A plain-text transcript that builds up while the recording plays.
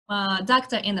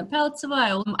Dr. Anna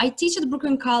Peltseva. I teach at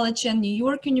Brooklyn College and New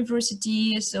York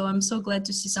University, so I'm so glad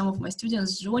to see some of my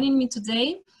students joining me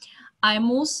today. I'm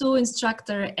also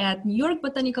instructor at New York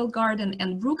Botanical Garden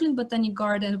and Brooklyn Botanic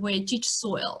Garden, where I teach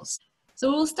soils. So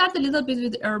we'll start a little bit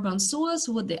with urban soils,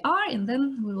 what they are, and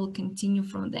then we will continue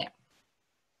from there.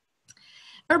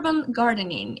 Urban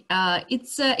gardening,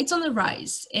 it's on the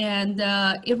rise, and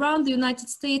around the United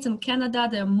States and Canada,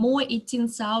 there are more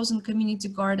 18,000 community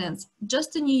gardens.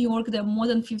 Just in New York, there are more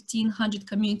than 1,500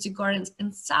 community gardens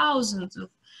and thousands of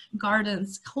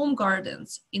gardens, home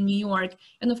gardens in New York,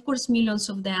 and of course, millions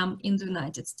of them in the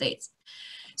United States.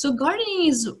 So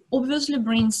gardening obviously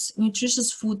brings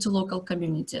nutritious food to local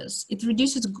communities. It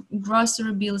reduces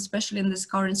grocery bill, especially in this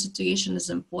current situation, is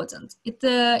important. It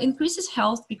increases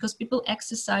health because people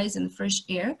exercise in fresh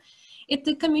air. It's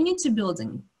the community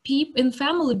building, and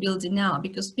family building now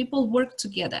because people work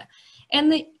together.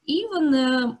 And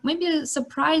even maybe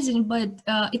surprising, but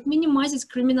it minimizes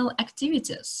criminal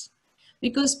activities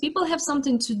because people have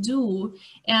something to do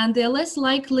and they're less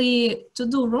likely to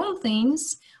do wrong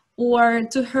things or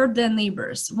to hurt their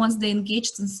neighbors once they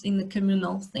engaged in the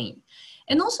communal thing.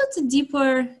 And also it's a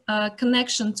deeper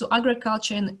connection to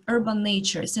agriculture and urban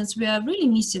nature, since we are really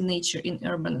missing nature in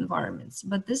urban environments.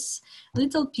 But this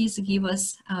little piece gives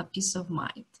us peace of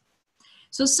mind.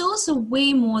 So soils are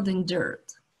way more than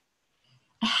dirt.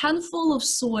 A handful of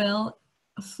soil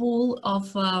full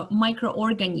of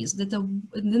microorganisms that are,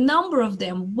 the number of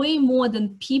them way more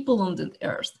than people on the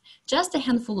earth. Just a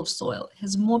handful of soil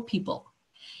has more people.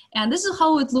 And this is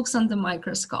how it looks under the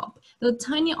microscope. The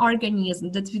tiny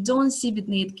organisms that we don't see with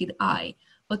naked eye,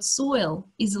 but soil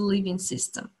is a living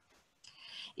system.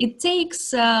 It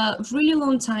takes a really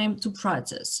long time to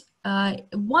process.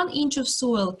 1 inch of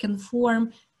soil can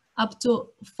form up to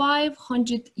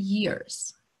 500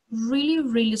 years. Really,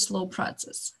 really slow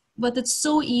process, but it's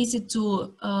so easy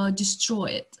to destroy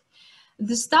it.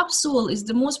 The topsoil is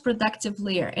the most productive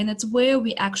layer, and it's where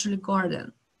we actually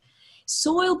garden.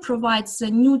 Soil provides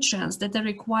the nutrients that are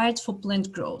required for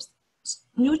plant growth.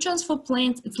 Nutrients for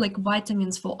plants, it's like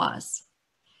vitamins for us.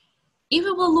 If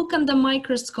we will look under the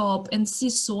microscope and see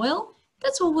soil,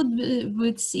 that's what we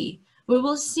would see. We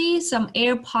will see some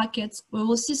air pockets, we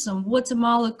will see some water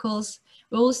molecules,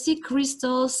 we will see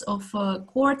crystals of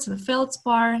quartz and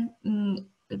feldspar,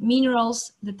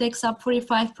 minerals that takes up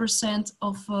 45%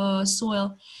 of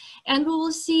soil, and we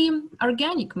will see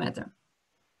organic matter.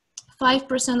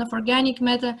 5% of organic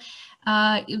matter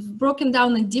is broken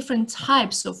down in different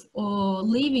types of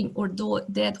living or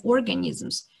dead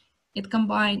organisms. It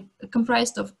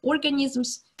comprised of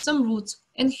organisms, some roots,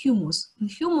 and humus.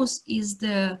 And humus is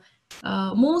the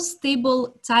most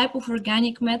stable type of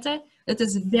organic matter that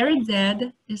is very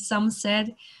dead, as some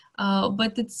said,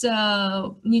 but it's a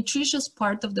nutritious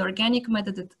part of the organic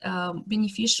matter that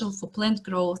beneficial for plant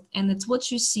growth, and it's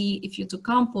what you see if you do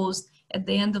compost at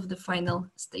the end of the final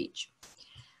stage.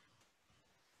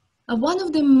 One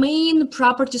of the main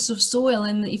properties of soil,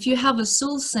 and if you have a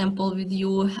soil sample with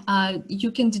you,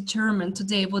 you can determine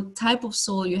today what type of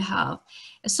soil you have.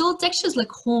 A soil texture is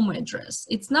like home address.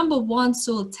 It's #1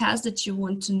 soil test that you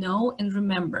want to know and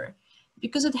remember,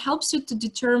 because it helps you to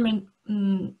determine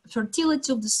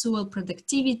fertility of the soil,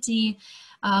 productivity,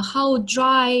 how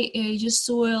dry your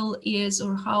soil is,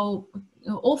 or how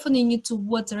often you need to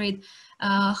water it,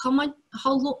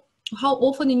 how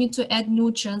often you need to add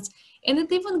nutrients, and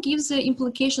it even gives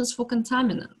implications for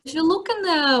contaminants. If you look in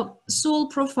the soil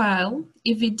profile,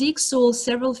 if we dig soil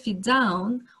several feet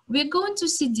down, we're going to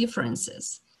see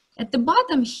differences. At the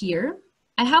bottom here,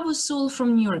 I have a soil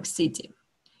from New York City.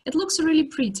 It looks really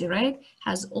pretty, right?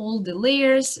 Has all the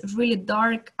layers, really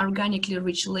dark, organically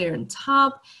rich layer on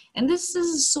top. And this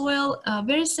is soil,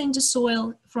 very sandy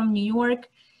soil from New York.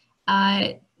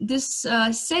 This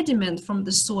sediment from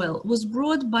the soil was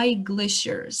brought by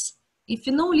glaciers. If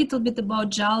you know a little bit about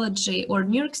geology or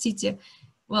New York City,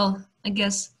 well, I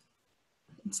guess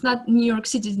it's not New York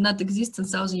City did not exist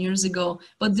 1,000 years ago,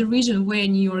 but the region where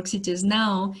New York City is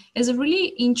now is a really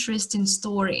interesting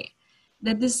story.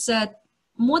 That this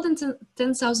more than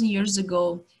 10,000 years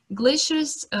ago,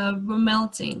 glaciers were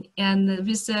melting, and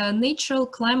with natural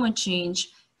climate change,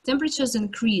 temperatures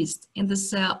increased, and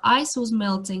this ice was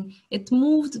melting. It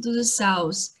moved to the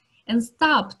south and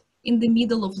stopped in the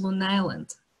middle of Long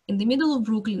Island, in the middle of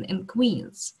Brooklyn and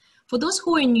Queens. For those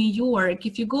who are in New York,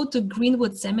 if you go to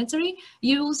Greenwood Cemetery,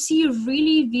 you will see a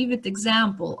really vivid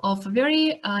example of a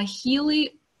very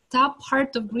hilly top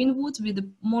part of Greenwood with the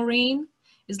moraine.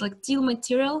 It's like teal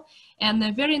material, and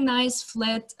a very nice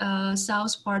flat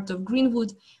south part of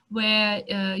Greenwood where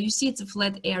you see it's a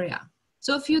flat area.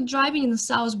 So if you're driving in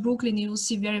South Brooklyn, you will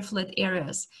see very flat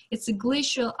areas. It's a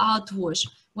glacial outwash.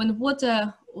 When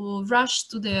water rushes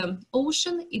to the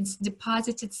ocean, it's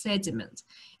deposited sediment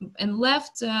and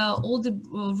left all the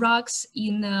rocks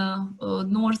in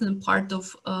northern part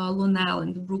of Long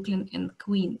Island, Brooklyn and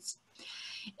Queens.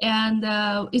 And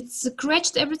it's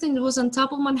scratched everything that was on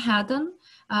top of Manhattan,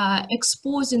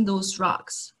 exposing those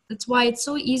rocks. That's why it's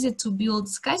so easy to build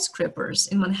skyscrapers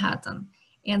in Manhattan,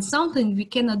 and something we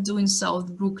cannot do in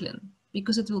South Brooklyn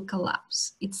because it will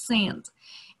collapse. It's sand.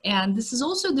 And this is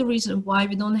also the reason why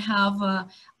we don't have an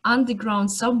underground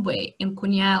subway in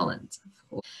Coney Island.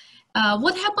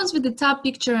 What happens with the top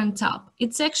picture on top?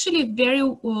 It's actually very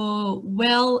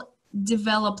well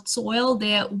developed soil,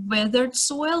 the weathered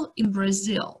soil in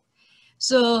Brazil.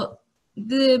 So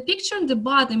the picture on the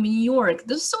bottom in New York,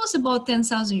 this soil is about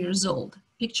 10,000 years old.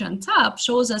 Picture on top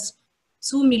shows us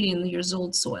 2 million years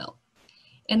old soil.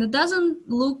 And it doesn't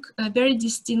look very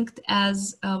distinct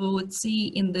as we would see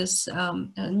in this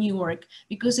New York,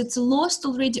 because it's lost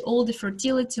already all the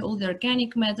fertility, all the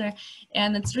organic matter,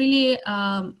 and it's really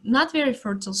not very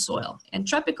fertile soil. And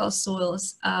tropical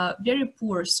soils are very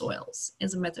poor soils,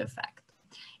 as a matter of fact.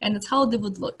 And it's how they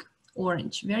would look,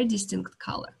 orange, very distinct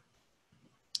color.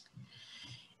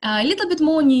 A little bit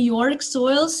more New York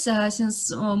soils,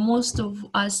 since most of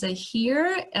us are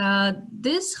here.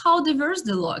 This how diverse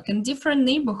they look in different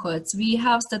neighborhoods. We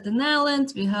have Staten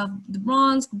Island, we have the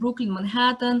Bronx, Brooklyn,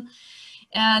 Manhattan,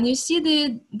 and you see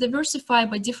they diversify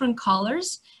by different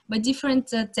colors, by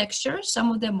different textures. Some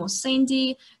of them more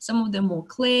sandy, some of them more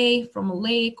clay from a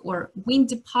lake or wind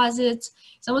deposits.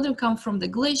 Some of them come from the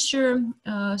glacier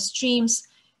streams.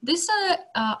 These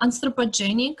are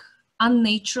anthropogenic,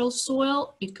 unnatural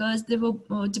soil because they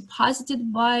were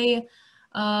deposited by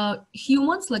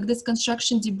humans, like this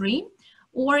construction debris,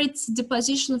 or it's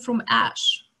deposition from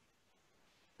ash,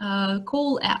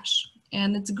 coal ash,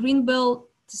 and it's a greenbelt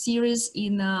series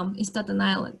in Staten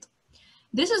Island.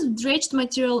 This is dredged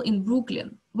material in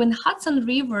Brooklyn. When Hudson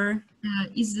River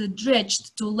is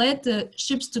dredged to let the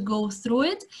ships to go through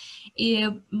it,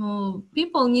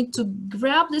 people need to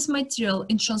grab this material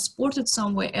and transport it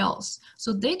somewhere else.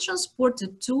 So they transport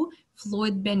it to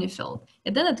Floyd Benefield,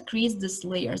 and then it creates these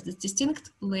layers, these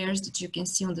distinct layers that you can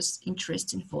see on this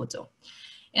interesting photo.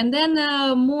 And then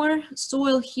more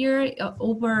soil here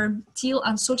over teal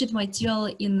unsorted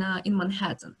material in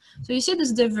Manhattan. So you see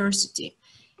this diversity.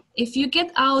 If you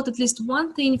get out at least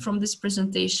one thing from this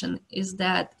presentation is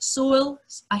that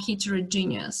soils are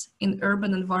heterogeneous in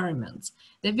urban environments.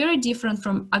 They're very different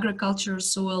from agricultural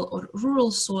soil or rural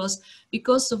soils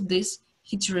because of this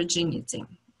heterogeneity.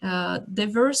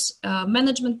 Diverse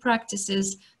management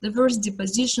practices, diverse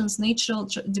depositions, natural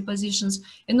depositions,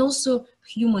 and also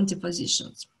human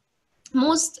depositions.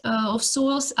 Most of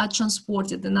soils are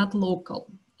transported, they're not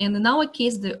local. And in our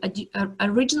case,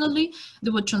 originally,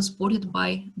 they were transported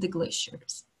by the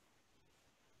glaciers.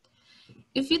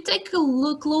 If you take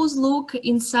a close look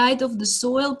inside of the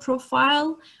soil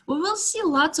profile, we will see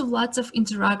lots of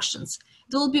interactions.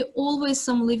 There will be always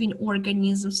some living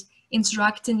organisms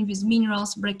interacting with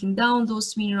minerals, breaking down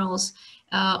those minerals.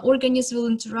 Organisms will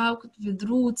interact with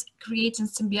roots, creating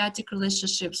symbiotic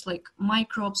relationships like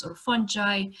microbes or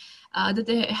fungi that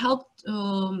they help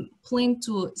plant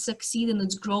to succeed in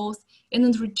its growth. And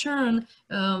in return,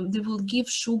 they will give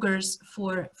sugars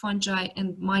for fungi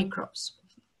and microbes.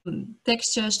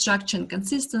 Texture, structure and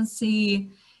consistency,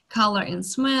 color and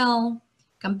smell,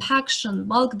 compaction,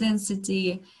 bulk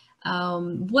density,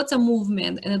 water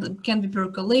movement, and it can be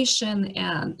percolation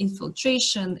and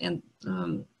infiltration and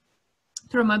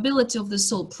permeability of the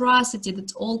soil, porosity,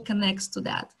 that all connects to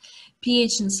that.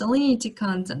 pH and salinity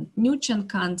content, nutrient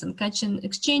content, cation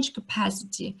exchange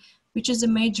capacity, which is a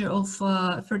measure of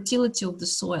fertility of the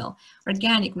soil,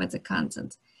 organic matter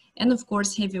content, and of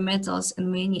course heavy metals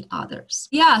and many others.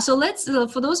 Yeah, so let's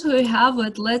for those who have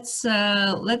it,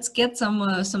 let's get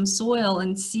some soil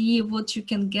and see what you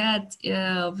can get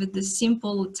with this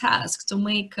simple task to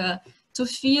make to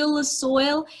feel the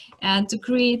soil and to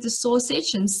create a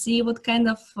sausage and see what kind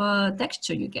of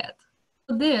texture you get.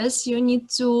 For this, you need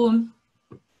to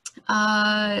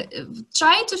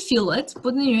try to feel it,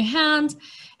 put it in your hand,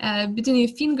 between your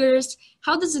fingers.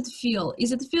 How does it feel?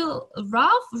 Is it feel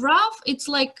rough? Rough, it's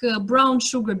like brown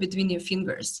sugar between your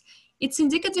fingers. It's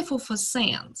indicative of a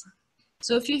sand.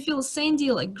 So if you feel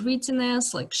sandy, like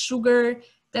grittiness, like sugar,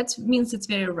 that means it's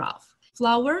very rough.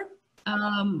 Flour,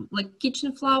 like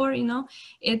kitchen flour, you know,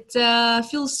 it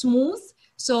feels smooth.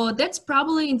 So that's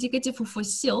probably indicative of a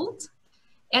silt.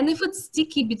 And if it's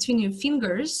sticky between your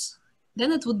fingers,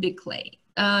 then it would be clay.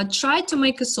 Try to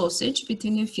make a sausage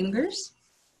between your fingers,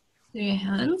 your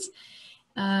hands,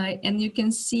 And you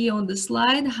can see on the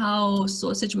slide how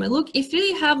sausage may look. If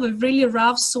you have a really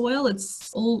rough soil,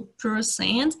 it's all pure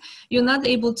sand, you're not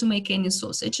able to make any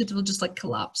sausage. It will just like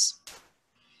collapse.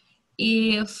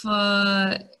 If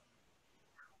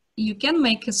you can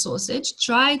make a sausage,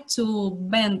 try to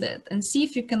bend it and see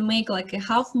if you can make like a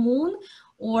half moon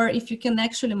or if you can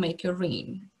actually make a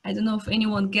ring. I don't know if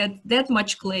anyone get that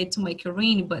much clay to make a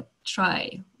ring, but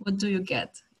try. What do you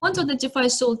get? Want to identify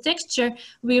soil texture,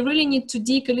 we really need to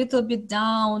dig a little bit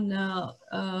down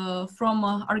from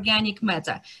organic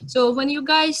matter. So when you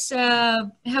guys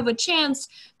have a chance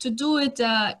to do it,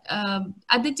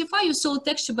 identify your soil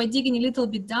texture by digging a little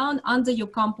bit down under your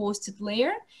composted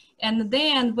layer. And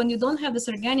then when you don't have this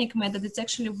organic method, it's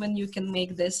actually when you can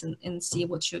make this and see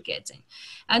what you're getting.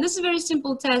 And this is a very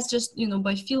simple test, just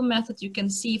by feel method, you can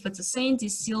see if it's a sandy,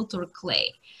 silt, or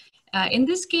clay. In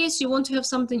this case, you want to have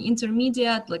something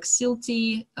intermediate, like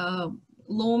silty,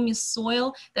 loamy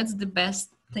soil. That's the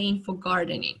best thing for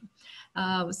gardening.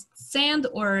 Sand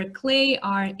or clay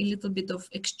are a little bit of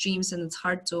extremes, and it's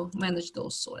hard to manage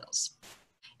those soils.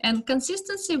 And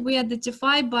consistency we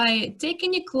identify by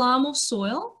taking a clump of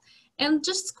soil and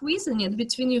just squeezing it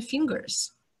between your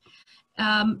fingers.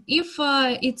 If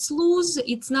it's loose,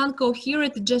 it's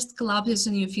non-coherent, it just collapses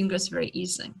in your fingers very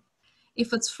easily.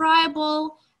 If it's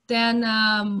friable, then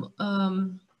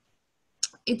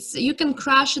you can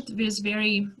crush it with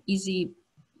very easy,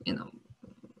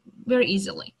 very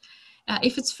easily.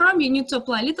 If it's firm, you need to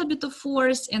apply a little bit of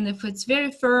force, and if it's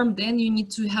very firm, then you need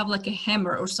to have like a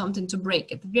hammer or something to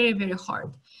break it, very, very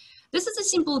hard. This is a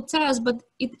simple test, but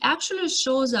it actually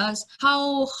shows us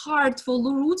how hard for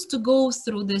roots to go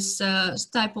through this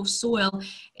type of soil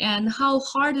and how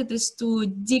hard it is to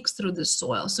dig through the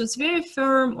soil. So it's very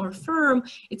firm or firm.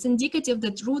 It's indicative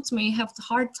that roots may have a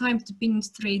hard time to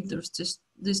penetrate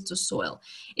this to soil.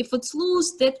 If it's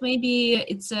loose, that maybe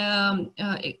it's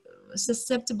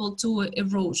susceptible to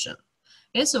erosion.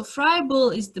 Okay, so friable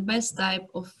is the best type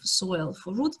of soil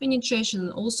for root penetration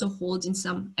and also holding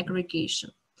some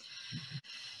aggregation.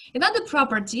 Another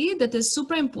property that is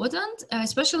super important,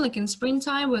 especially like in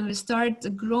springtime when we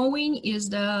start growing, is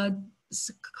the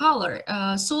color,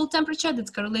 soil temperature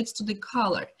that correlates to the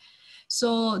color.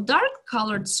 So dark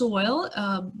colored soil,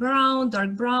 brown,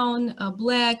 dark brown,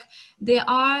 black, they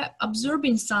are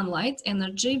absorbing sunlight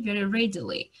energy very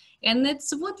readily. And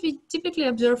that's what we typically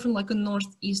observe from like a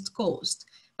northeast coast.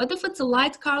 But if it's a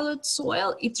light colored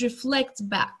soil, it reflects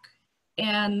back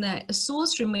and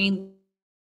soils remain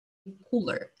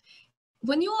cooler.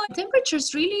 When your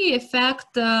temperatures really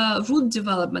affect root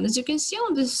development, as you can see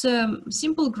on this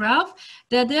simple graph,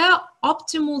 that there are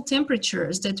optimal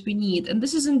temperatures that we need. And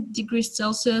this is in degrees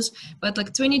Celsius, but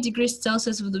like 20 degrees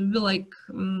Celsius would be like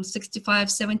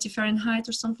 65, 70 Fahrenheit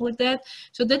or something like that.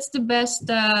 So that's the best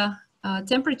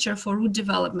temperature for root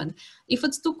development. If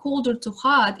it's too cold or too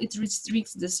hot, it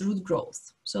restricts this root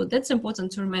growth. So that's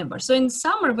important to remember. So in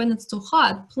summer, when it's too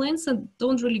hot, plants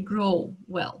don't really grow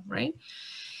well, right?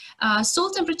 Soil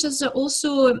temperatures are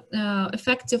also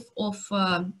effective of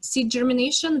seed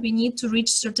germination. We need to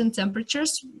reach certain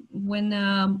temperatures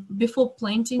when before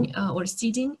planting or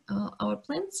seeding our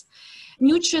plants.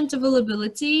 Nutrient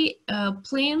availability,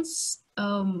 plants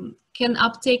can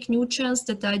uptake nutrients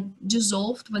that are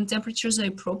dissolved when temperatures are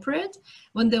appropriate.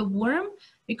 When they're warm,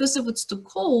 because if it's too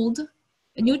cold,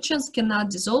 nutrients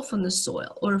cannot dissolve from the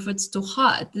soil, or if it's too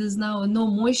hot, there's now no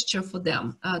moisture for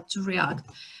them to react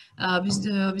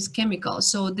with chemicals.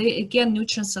 So again,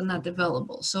 nutrients are not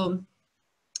available. So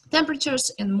temperatures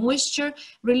and moisture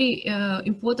really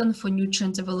important for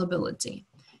nutrient availability.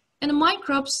 And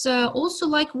microbes also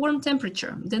like warm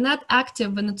temperature. They're not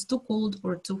active when it's too cold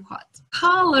or too hot.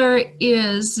 Color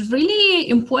is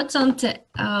really important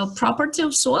property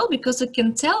of soil because it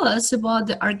can tell us about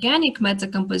the organic matter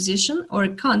composition or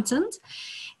content.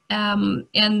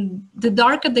 And the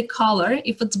darker the color,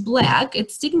 if it's black, it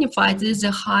signifies there's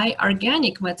a high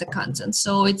organic matter content.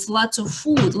 So it's lots of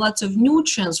food, lots of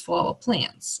nutrients for our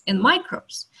plants and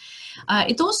microbes.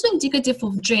 It's also indicative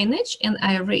of drainage and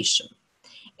aeration.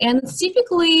 And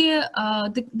typically,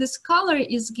 this color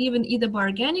is given either by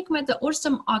organic matter or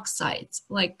some oxides,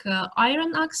 like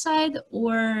iron oxide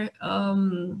or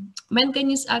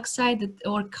manganese oxide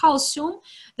or calcium.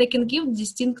 They can give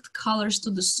distinct colors to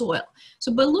the soil.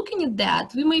 So by looking at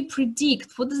that, we may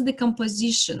predict what is the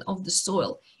composition of the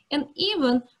soil and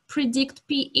even predict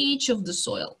pH of the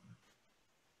soil.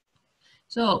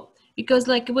 So, because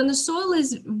like when the soil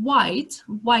is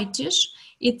whitish,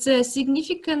 it's a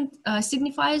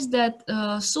signifies that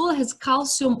soil has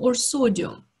calcium or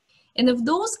sodium. And if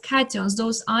those cations,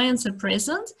 those ions are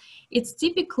present, it's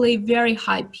typically very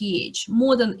high pH,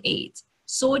 more than 8.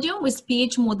 Sodium with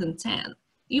pH more than 10.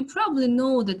 You probably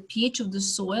know that pH of the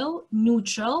soil,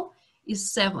 neutral,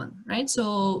 is 7, right?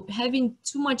 So having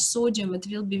too much sodium, it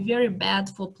will be very bad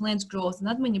for plant growth.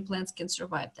 Not many plants can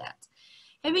survive that.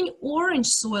 Having orange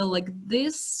soil like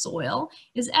this soil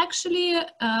is actually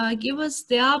give us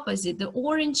the opposite. The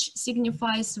orange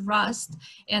signifies rust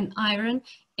and iron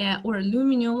or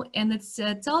aluminum, and it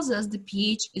tells us the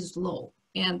pH is low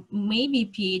and maybe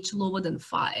pH lower than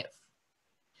 5.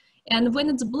 And when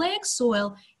it's black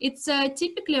soil, it's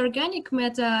typically organic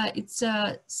matter. It's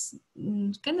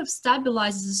kind of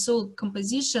stabilizes the soil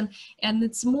composition, and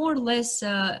it's more or less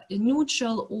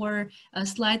neutral or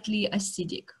slightly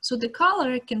acidic. So the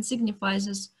color can signify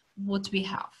us what we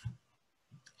have.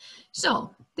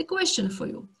 So the question for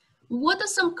you: what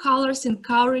are some colors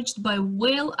encouraged by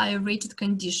well aerated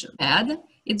conditions? Red,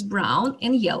 it's brown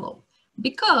and yellow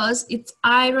because it's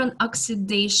iron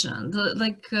oxidation.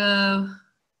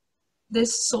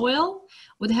 This soil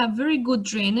would have very good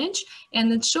drainage,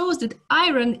 and it shows that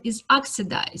iron is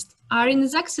oxidized. Iron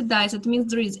is oxidized, it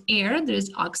means there is air, there is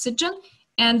oxygen,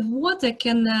 and water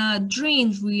can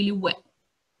drain really well.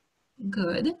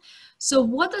 Good. So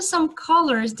what are some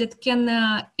colors that can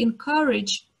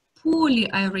encourage poorly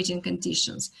aerating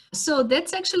conditions? So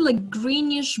that's actually like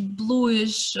greenish,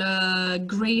 bluish,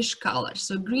 grayish color.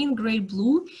 So green, gray,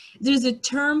 blue. There's a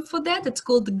term for that. It's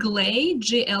called gley,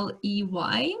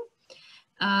 G-L-E-Y.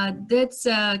 That's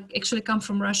actually come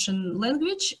from Russian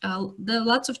language. There are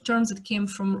lots of terms that came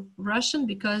from Russian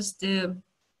because the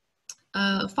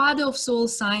father of soil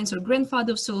science or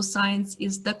grandfather of soil science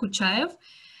is Dokuchaev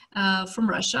from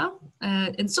Russia.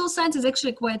 And soil science is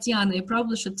actually quite young. I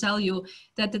probably should tell you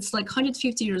that it's like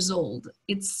 150 years old.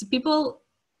 It's people,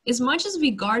 as much as we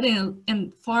garden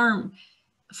and farm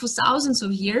for thousands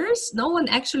of years, no one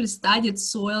actually studied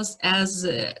soils as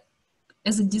a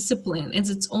discipline,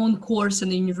 as its own course in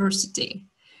the university,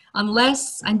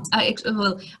 unless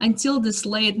until this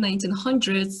late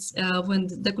 1900s when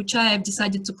Dokuchaev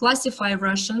decided to classify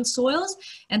Russian soils,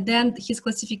 and then his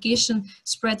classification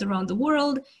spread around the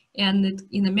world. And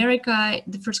in America,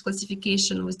 the first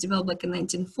classification was developed like in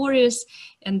 1940s,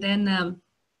 and then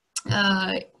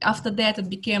after that, it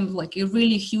became like a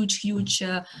really huge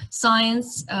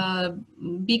science,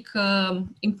 big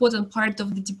important part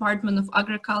of the Department of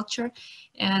Agriculture.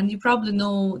 And you probably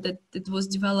know that it was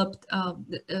developed,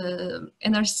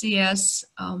 NRCS,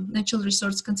 Natural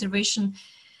Resource Conservation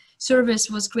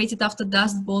Service, was created after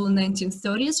Dust Bowl in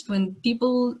 1930s, when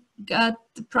people got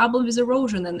the problem with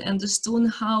erosion and understood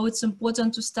how it's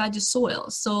important to study soil.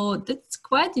 So that's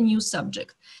quite a new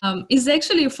subject. It's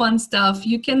actually fun stuff.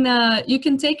 You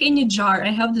can take any jar. I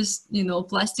have this,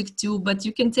 plastic tube, but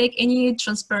you can take any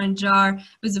transparent jar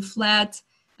with a flat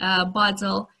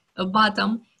bottom,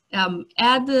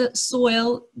 add the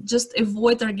soil, just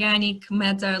avoid organic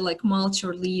matter like mulch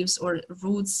or leaves or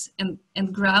roots and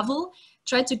gravel.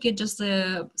 Try to get just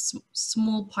the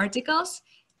small particles,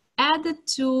 add it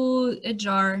to a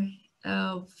jar,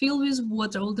 fill with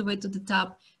water all the way to the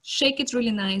top, shake it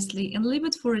really nicely, and leave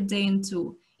it for a day and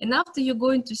two. And after, you're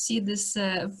going to see this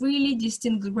really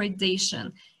distinct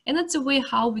gradation. And that's a way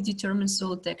how we determine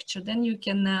soil texture. Then you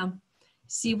can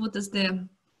see what is the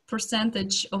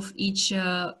percentage of each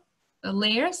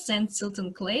layer: sand, silt,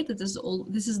 and clay. That is all.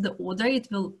 This is the order it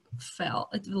will fall.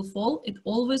 It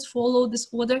always follow this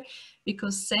order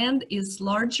because sand is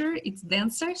larger, it's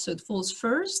denser, so it falls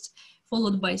first,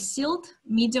 followed by silt,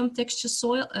 medium texture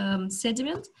soil,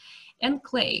 sediment, and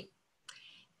clay.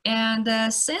 And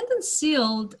sand and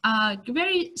silt are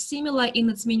very similar in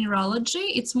its mineralogy.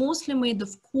 It's mostly made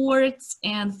of quartz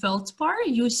and feldspar.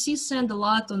 You see sand a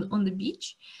lot on the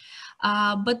beach,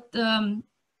 but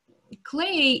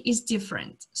clay is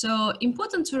different. So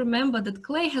important to remember that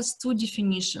clay has two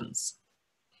definitions: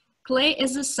 clay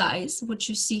as a size, which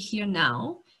you see here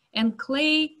now, and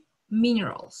clay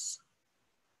minerals.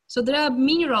 So there are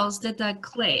minerals that are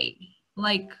clay,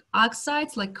 like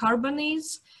oxides, like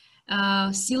carbonates,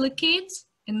 silicates.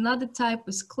 Another type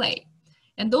is clay.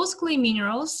 And those clay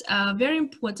minerals are very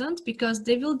important because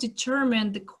they will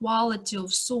determine the quality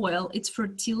of soil, its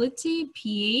fertility,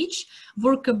 pH,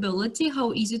 workability,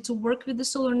 how easy to work with the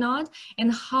soil or not,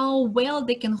 and how well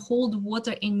they can hold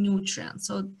water and nutrients.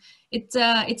 So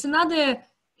it's another,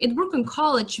 at Brooklyn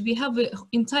College, we have an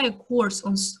entire course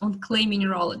on clay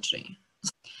mineralogy.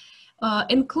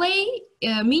 And clay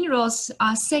minerals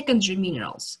are secondary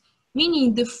minerals,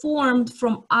 meaning they formed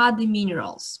from other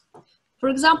minerals. For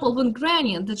example, when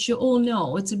granite, that you all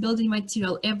know, it's a building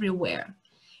material everywhere.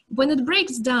 When it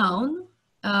breaks down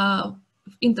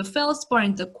into feldspar,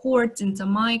 into quartz, into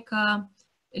mica,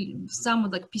 some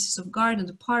of like pieces of garden,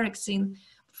 the pyroxene,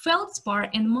 feldspar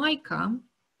and mica,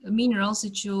 minerals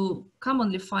that you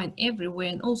commonly find everywhere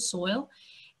in all soil,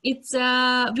 it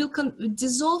will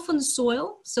dissolve in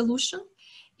soil solution.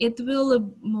 It will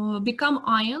become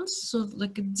ions, so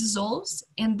like it dissolves,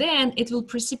 and then it will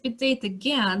precipitate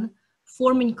again,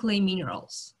 forming clay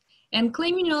minerals. And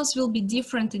clay minerals will be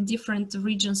different in different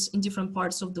regions in different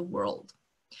parts of the world.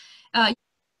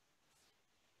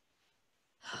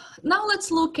 Now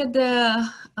let's look at the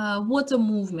water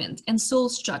movement and soil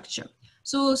structure.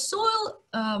 So soil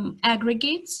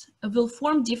aggregates will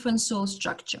form different soil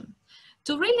structure.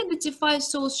 To really identify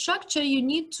soil structure, you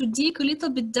need to dig a little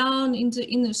bit down into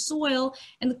the soil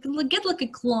and get like a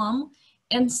clump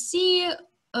and see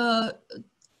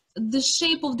the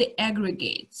shape of the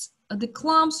aggregates, the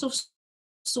clumps of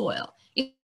soil.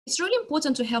 It's really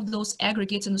important to have those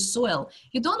aggregates in the soil.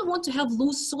 You don't want to have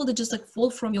loose soil that just like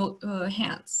fall from your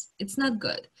hands. It's not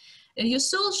good. Your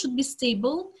soil should be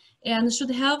stable and should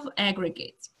have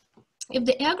aggregates. If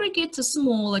the aggregates are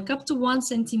small, like up to 1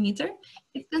 centimeter,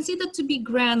 it's considered to be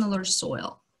granular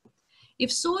soil.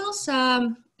 If soils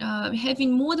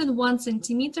having more than 1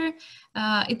 centimeter,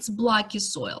 it's blocky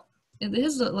soil. And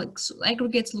this is like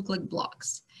aggregates look like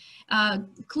blocks.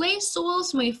 Clay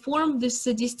soils may form these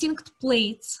distinct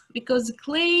plates because the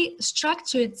clay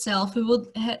structure itself,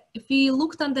 if we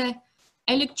looked under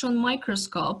electron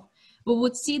microscope, we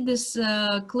would see this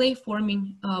clay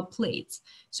forming plates.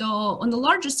 So on the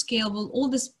larger scale, with all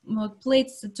these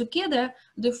plates together,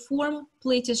 they form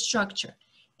plated structure.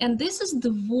 And this is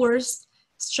the worst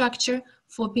structure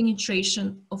for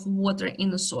penetration of water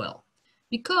in the soil,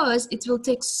 because it will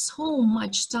take so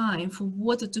much time for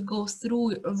water to go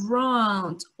through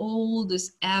around all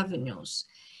these avenues.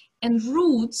 And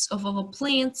roots of our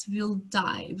plants will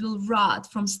die, will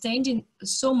rot from standing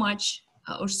so much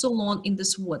or so long in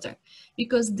this water,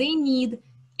 because they need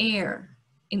air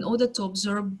in order to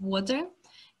absorb water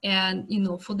and, you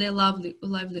know, for their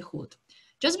livelihood.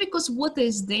 Just because water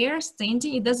is there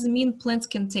standing, it doesn't mean plants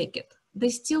can take it. They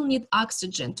still need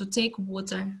oxygen to take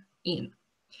water in.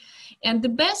 And the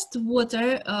best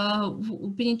water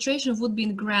penetration would be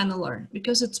in granular,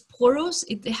 because it's porous,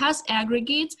 it has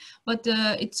aggregates, but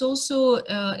it's also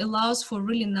allows for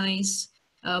really nice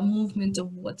movement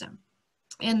of water.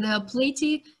 And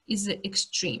platy is the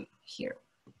extreme here.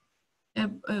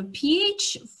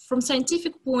 pH, from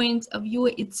scientific point of view,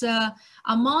 it's a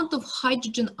amount of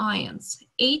hydrogen ions,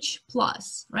 H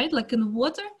plus, right? Like in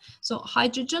water, so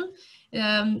hydrogen.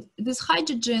 This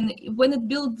hydrogen, when it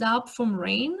builds up from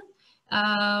rain,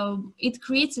 it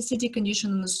creates acidic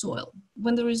condition in the soil.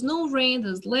 When there is no rain,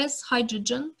 there's less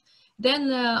hydrogen,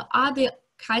 then other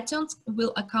cations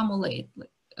will accumulate,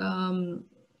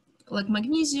 like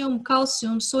magnesium,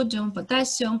 calcium, sodium,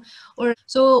 potassium.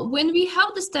 So when we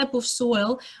have this type of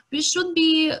soil, we should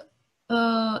be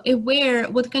aware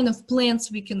what kind of plants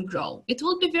we can grow. It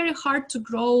will be very hard to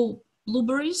grow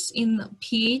blueberries in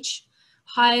pH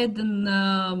higher than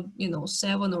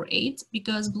 7 or 8,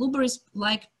 because blueberries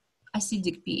like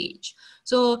acidic pH.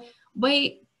 So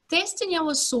by testing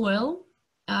our soil,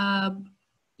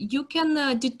 you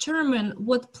can determine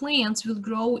what plants will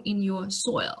grow in your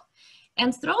soil.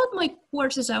 And throughout my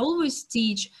courses, I always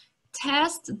teach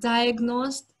test,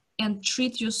 diagnose, and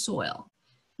treat your soil.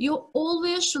 You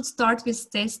always should start with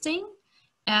testing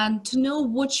and to know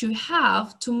what you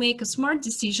have to make a smart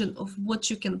decision of what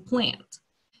you can plant.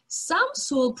 Some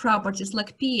soil properties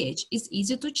like pH is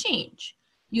easy to change.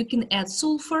 You can add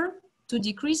sulfur to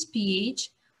decrease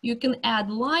pH. You can add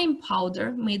lime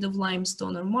powder made of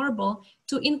limestone or marble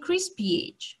to increase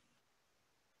pH.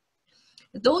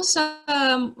 Those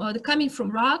are coming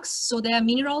from rocks, so they are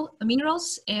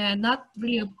minerals and not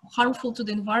really harmful to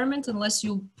the environment unless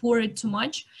you pour it too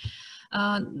much.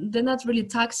 They're not really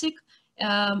toxic.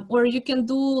 Or you can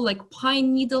do like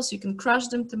pine needles, you can crush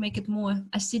them to make it more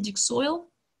acidic soil.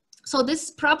 So this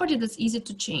property that's easy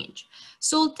to change.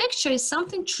 Soil texture is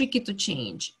something tricky to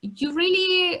change. You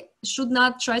really should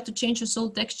not try to change your soil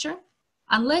texture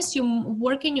unless you're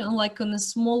working on a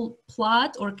small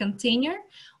plot or container,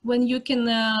 when you can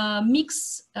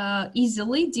mix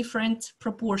easily different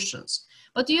proportions.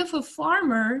 But if you're a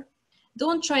farmer,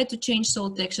 don't try to change soil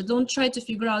texture. Don't try to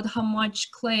figure out how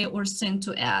much clay or sand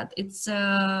to add.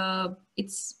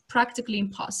 It's practically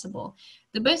impossible.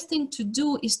 The best thing to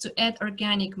do is to add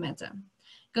organic matter,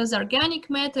 because organic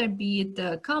matter, be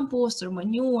it compost or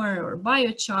manure or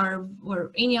biochar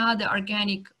or any other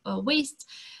organic waste,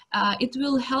 it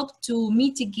will help to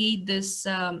mitigate these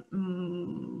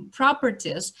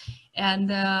properties and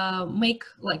make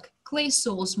like clay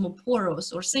soils more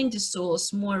porous or sandy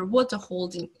soils more water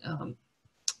holding.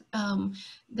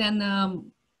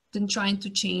 Then than trying to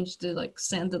change the like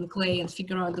sand and clay and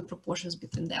figure out the proportions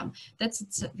between them.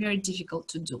 It's very difficult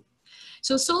to do.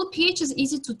 So soil pH is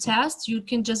easy to test. You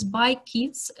can just buy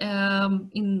kits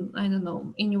in, I don't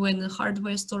know, anywhere in the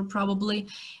hardware store probably,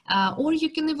 or you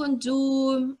can even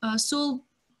do soil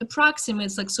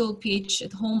approximates like soil pH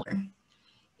at home.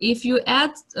 If you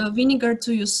add vinegar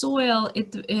to your soil,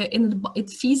 it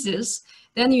fizzes,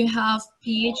 then you have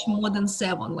pH more than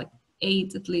 7, like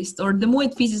 8 at least, or the more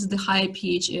it fizzes, the higher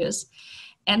pH is.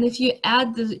 And if you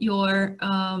add your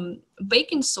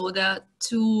baking soda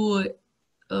to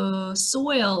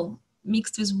soil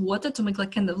mixed with water to make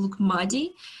like kind of look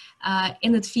muddy,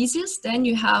 and it fizzes, then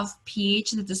you have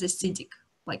pH that is acidic,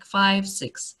 like 5,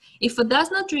 6. If it does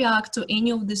not react to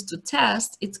any of these to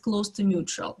test, it's close to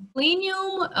neutral.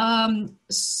 Selenium,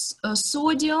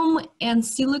 sodium, and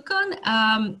silicon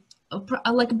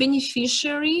are like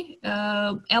beneficiary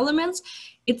elements.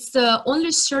 It's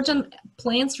only certain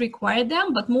plants require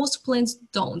them, but most plants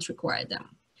don't require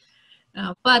them.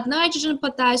 But nitrogen,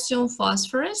 potassium,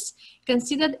 phosphorus,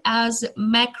 considered as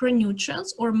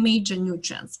macronutrients or major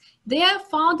nutrients. They are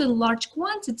found in large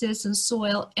quantities in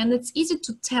soil, and it's easy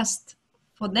to test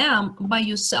for them by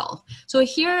yourself. So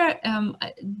here,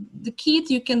 the kit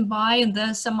you can buy, and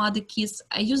there's some other kits.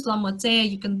 I use Lamotea,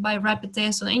 you can buy rapid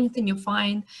tests on anything you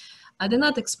find. They're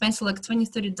not expensive, like $20,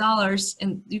 $30,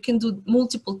 and you can do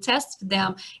multiple tests for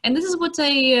them. And this is what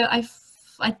I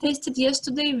tasted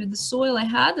yesterday with the soil I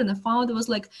had, and I found it was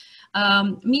like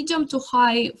medium to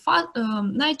high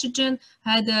nitrogen,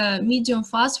 had medium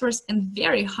phosphorus, and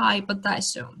very high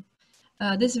potassium.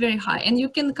 This is very high, and you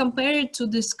can compare it to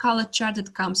this color chart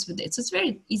that comes with it. So it's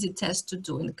very easy test to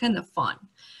do and kind of fun.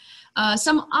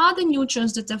 Some other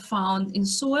nutrients that are found in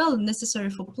soil necessary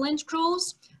for plant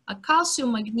growth are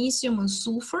calcium, magnesium, and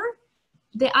sulfur.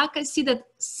 They are considered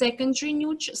secondary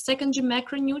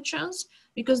macronutrients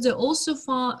because they also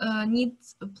need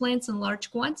plants in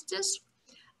large quantities.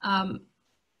 And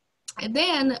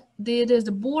then there's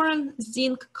the boron,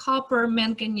 zinc, copper,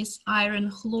 manganese,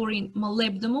 iron, chlorine,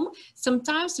 molybdenum.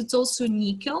 Sometimes it's also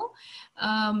nickel.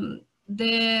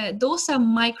 Those are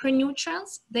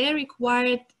micronutrients. They're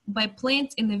required by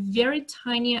plants in a very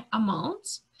tiny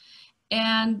amounts,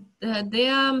 and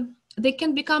they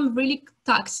can become really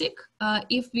toxic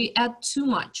if we add too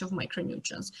much of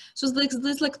micronutrients. So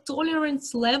this like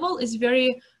tolerance level is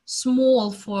very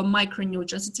small for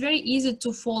micronutrients. It's very easy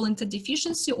to fall into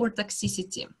deficiency or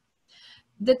toxicity.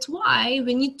 That's why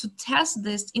we need to test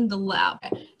this in the lab.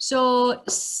 So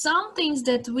some things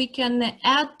that we can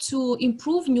add to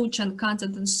improve nutrient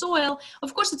content in soil,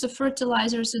 of course, it's a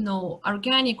fertilizers,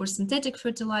 organic or synthetic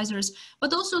fertilizers,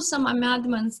 but also some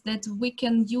amendments that we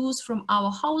can use from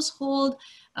our household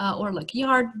or like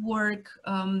yard work.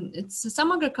 It's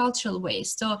some agricultural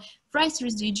waste. So rice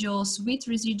residuals, wheat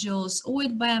residuals, oil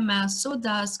biomass,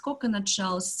 sawdust, coconut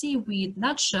shells, seaweed,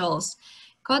 nutshells,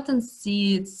 cotton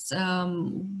seeds,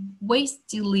 waste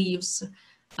tea leaves,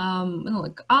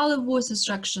 like olive oil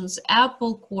extractions,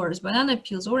 apple cores, banana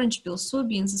peels, orange peels,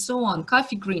 soybeans, and so on.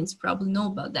 Coffee greens, probably know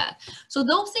about that. So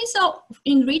those things are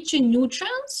enriching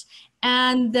nutrients,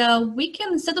 and we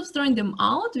can, instead of throwing them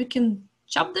out, we can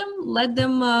chop them, let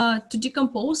them to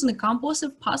decompose in the compost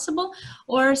if possible,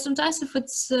 or sometimes if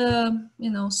it's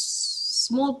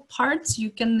small parts,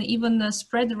 you can even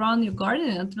spread around your garden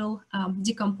and it will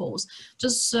decompose.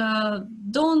 Just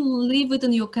don't leave it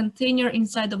in your container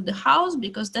inside of the house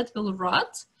because that will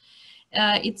rot.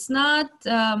 It's not,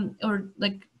 or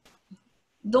like,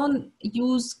 don't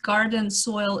use garden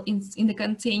soil in the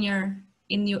container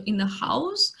in the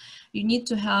house. You need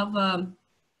to have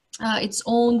its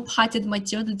own potted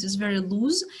material that is very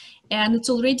loose and it's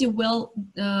already well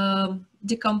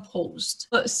decomposed.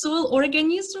 Soil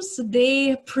organisms,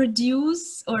 they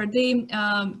produce or they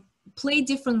play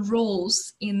different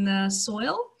roles in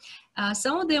soil.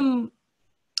 Some of them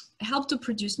help to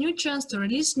produce nutrients, to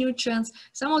release nutrients.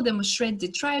 Some of them shred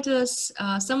detritus.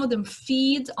 Some of them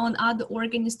feed on other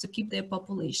organisms to keep their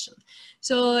population.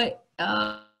 So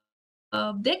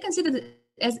they're considered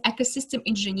as ecosystem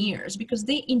engineers because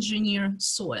they engineer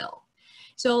soil.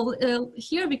 So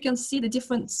here we can see the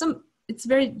different, it's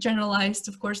very generalized,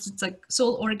 of course. It's like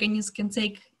soil organisms can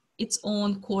take its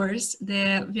own course.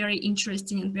 They're very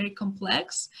interesting and very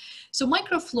complex. So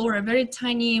microflora, very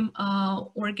tiny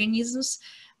organisms,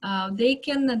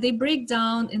 they break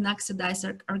down and oxidize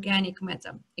organic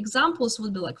matter. Examples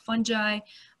would be like fungi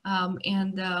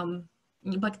and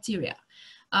bacteria.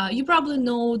 You probably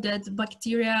know that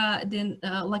bacteria, then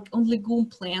like on legume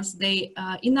plants, they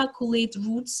inoculate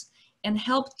roots and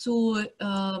help to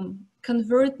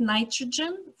convert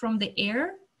nitrogen from the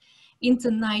air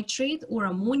into nitrate or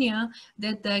ammonia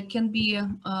that can be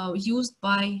used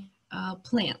by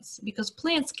plants, because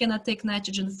plants cannot take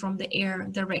nitrogen from the air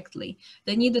directly.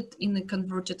 They need it in a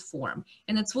converted form,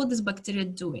 and that's what this bacteria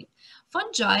is doing.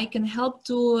 Fungi can help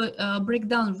to break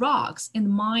down rocks and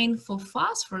mine for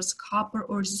phosphorus, copper,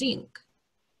 or zinc.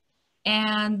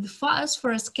 And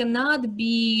phosphorus cannot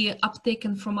be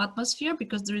uptaken from atmosphere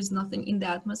because there is nothing in the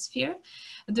atmosphere.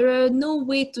 There are no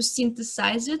way to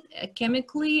synthesize it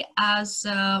chemically as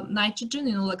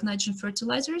nitrogen, like nitrogen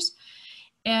fertilizers.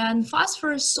 And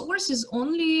phosphorus source is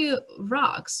only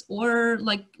rocks, or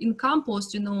like in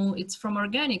compost, it's from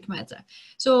organic matter.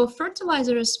 So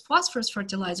fertilizers, phosphorus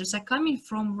fertilizers are coming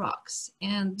from rocks,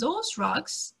 and those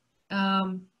rocks,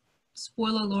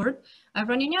 spoiler alert, are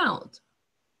running out.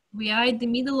 We are in the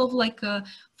middle of like a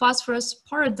phosphorus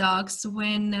paradox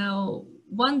when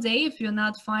one day, if you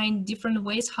not find different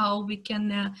ways how we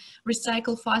can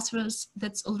recycle phosphorus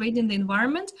that's already in the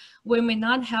environment, we may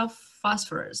not have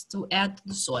phosphorus to add to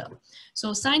the soil.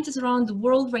 So scientists around the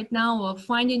world right now are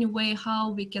finding a way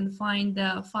how we can find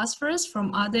phosphorus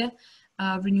from other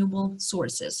renewable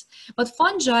sources. But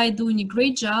fungi doing a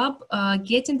great job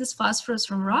getting this phosphorus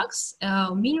from rocks,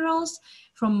 minerals,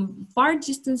 from far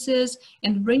distances,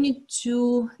 and bring it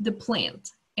to the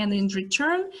plant. And in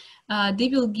return, they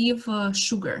will give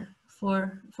sugar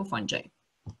for fungi.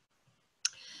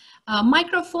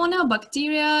 Microfauna,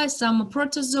 bacteria, some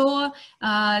protozoa,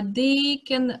 they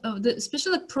can,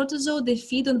 especially like protozoa, they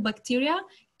feed on bacteria,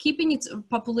 keeping its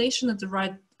population at the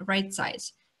right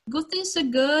size. Good things are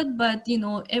good, but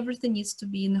everything needs to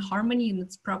be in harmony in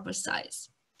its proper size.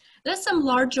 There's some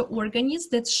larger organisms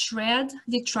that shred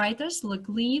detritus, like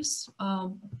leaves,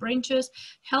 branches,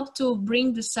 help to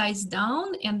bring the size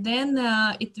down, and then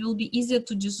it will be easier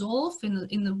to dissolve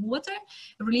in the water,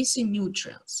 releasing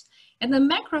nutrients. And the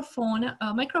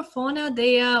microfauna,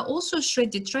 they also shred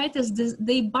detritus.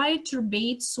 They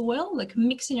bioturbate soil, like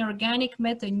mixing organic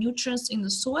matter and nutrients in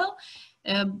the soil.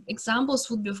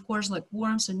 Examples would be, of course, like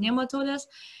worms and nematodes.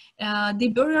 They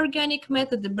bury organic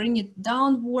matter, they bring it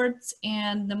downwards,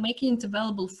 and making it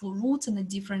available for roots in a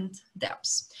different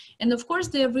depths. And of course,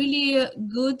 they're really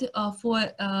good for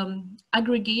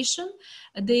aggregation.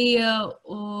 They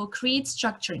create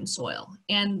structure in soil.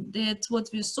 And that's what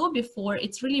we saw before.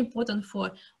 It's really important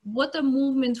for water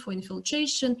movement, for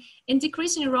infiltration, and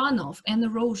decreasing runoff and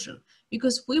erosion,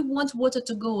 because we want water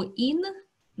to go in,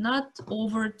 not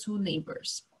over to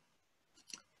neighbors.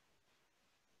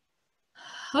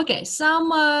 Okay, some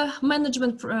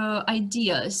management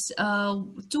ideas.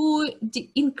 To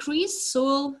increase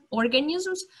soil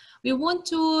organisms, we want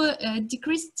to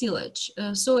decrease tillage.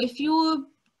 So if you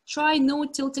try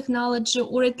no-till technology,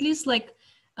 or at least like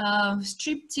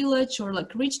strip tillage or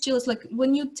like ridge tillage, like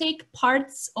when you take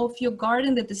parts of your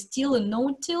garden that is still a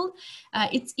no-till,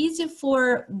 it's easy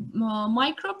for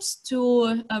microbes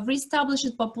to reestablish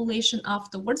its population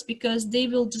afterwards, because they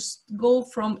will just go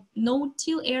from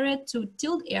no-till area to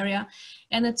tilled area,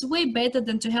 and it's way better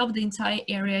than to have the entire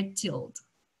area tilled.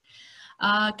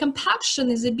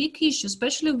 Compaction is a big issue,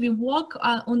 especially if we walk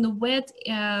on the wet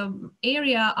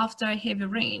area after a heavy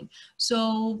rain.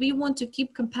 So we want to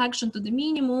keep compaction to the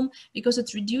minimum, because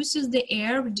it reduces the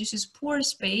air, reduces pore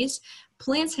space.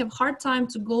 Plants have hard time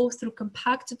to go through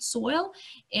compacted soil,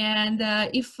 and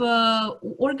if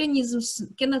organisms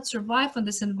cannot survive in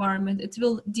this environment, it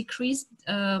will decrease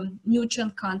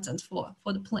nutrient content for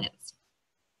the plants.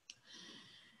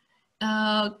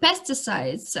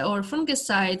 Pesticides or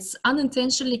fungicides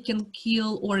unintentionally can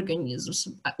kill organisms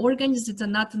that are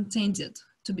not intended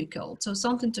to be killed. So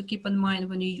something to keep in mind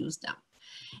when you use them.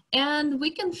 And we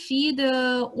can feed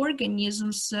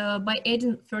organisms by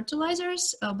adding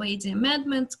fertilizers, by adding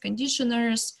amendments,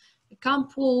 conditioners,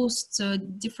 compost,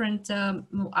 different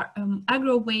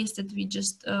agro waste that we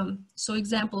just saw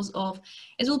examples of.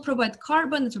 It will provide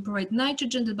carbon, it will provide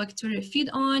nitrogen that bacteria feed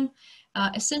on,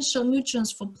 essential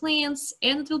nutrients for plants,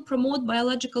 and it will promote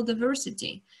biological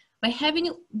diversity. By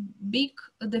having big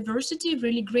diversity,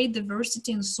 really great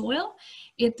diversity in soil,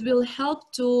 it will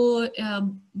help to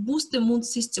boost the immune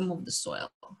system of the soil.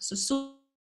 So soil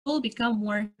will become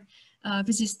more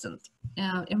resistant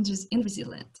and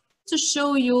resilient. To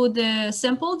show you the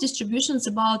sample distributions,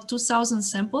 about 2,000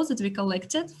 samples that we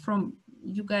collected from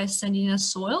you guys sending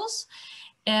us soils.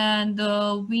 And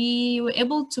we were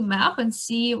able to map and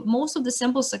see most of the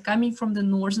samples are coming from the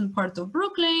northern part of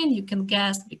Brooklyn. You can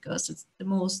guess because it's the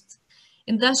most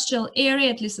industrial area,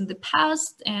 at least in the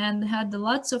past, and had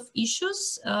lots of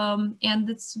issues. And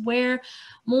that's where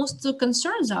most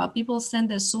concerns are. People send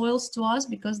their soils to us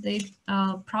because they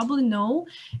probably know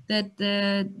that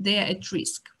they are at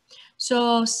risk.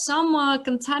 So some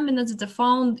contaminants that are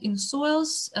found in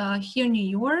soils here in New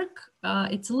York,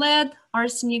 it's lead,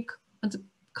 arsenic, and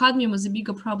cadmium is a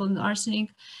bigger problem than arsenic,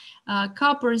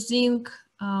 copper, zinc,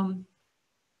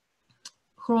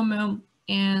 chromium,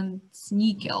 and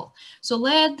nickel. So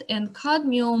lead and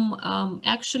cadmium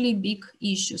actually big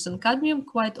issues, and cadmium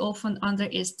quite often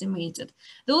underestimated.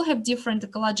 They all have different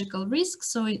ecological risks.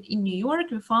 So in New York,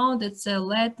 we found it's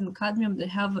lead and cadmium that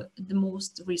have the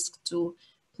most risk to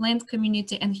plant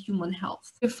community and human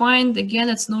health. We find again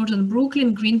it's northern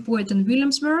Brooklyn, Greenpoint, and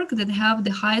Williamsburg that have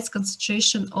the highest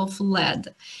concentration of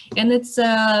lead, and it's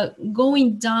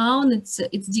going down.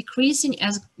 It's decreasing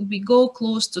as we go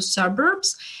close to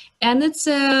suburbs, and it's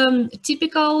a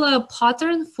typical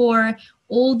pattern for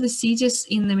all the cities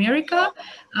in America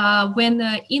when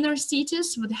inner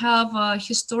cities would have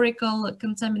historical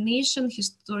contamination,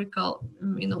 historical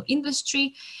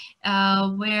industry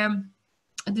where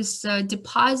this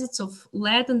deposits of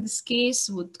lead in this case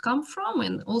would come from,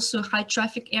 and also high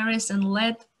traffic areas and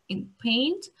lead in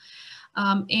paint.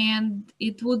 And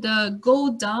it would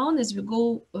go down as we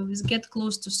get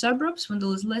close to suburbs when there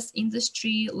is less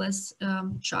industry, less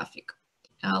traffic.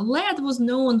 Lead was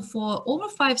known for over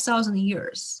 5,000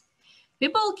 years.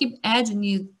 People keep adding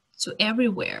it to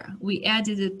everywhere. We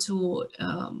added it to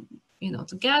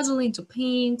to gasoline, to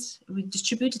paint. We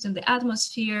distribute it in the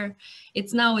atmosphere.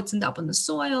 It's ended up in the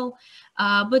soil.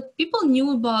 But people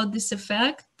knew about this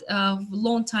effect a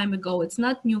long time ago. It's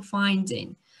not new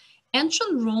finding.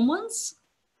 Ancient Romans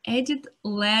added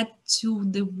lead to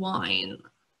the wine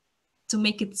to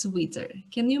make it sweeter.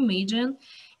 Can you imagine?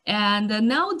 And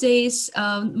nowadays,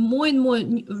 more and more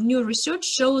new research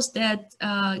shows that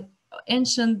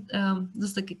ancient,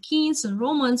 just like kings and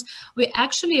Romans, were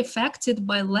actually affected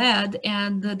by lead,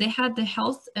 and they had the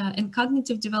health and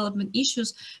cognitive development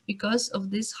issues because of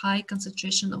this high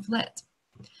concentration of lead.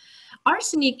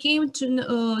 Arsenic came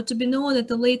to be known at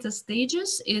the later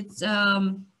stages. It's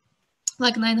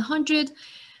like 900.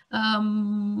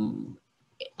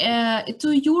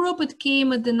 To Europe, it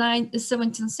came at the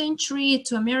 17th century.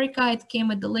 To America, it came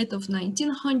at the late of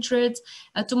 1900s.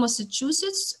 To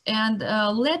Massachusetts, and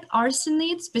lead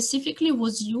arsenate specifically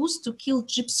was used to kill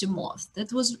gypsy moth.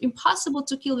 That was impossible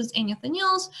to kill with anything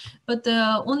else, but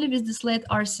only with this lead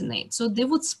arsenate. So they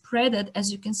would spread it,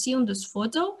 as you can see on this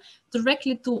photo,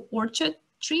 directly to orchard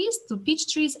trees, to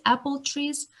peach trees, apple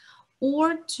trees,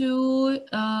 or to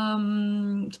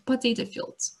potato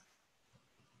fields.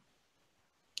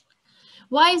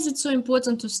 Why is it so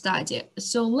important to study?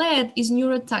 So lead is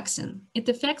neurotoxin. It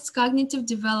affects cognitive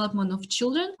development of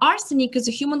children. Arsenic is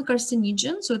a human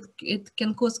carcinogen, so it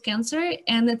can cause cancer,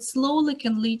 and it slowly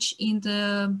can leach in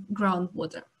the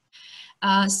groundwater.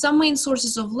 Some main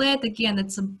sources of lead, again,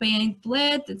 it's a paint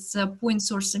lead, it's point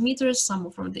source emitters, some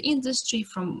from the industry,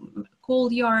 from coal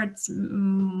yards,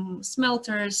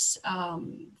 smelters,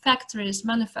 factories,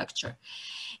 manufacture.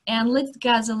 And lead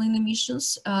gasoline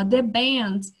emissions,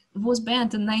 was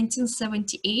banned in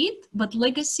 1978, but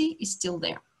legacy is still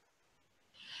there.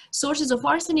 Sources of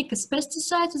arsenic is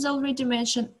pesticides, as already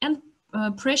mentioned, and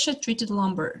pressure-treated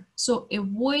lumber. So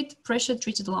avoid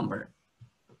pressure-treated lumber.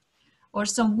 Or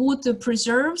some wood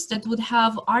preserves that would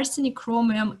have arsenic,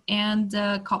 chromium, and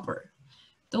copper.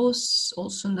 Those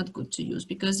also not good to use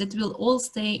because it will all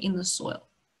stay in the soil.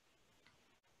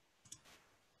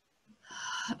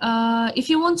 If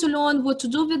you want to learn what to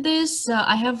do with this,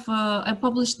 I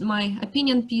published my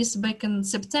opinion piece back in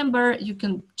September. You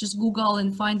can just Google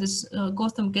and find this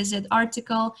Gotham Gazette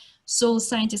article, Soil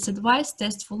Scientist Advice,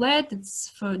 Test for Lead. It's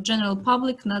for general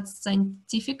public, not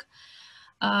scientific.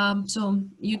 So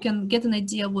you can get an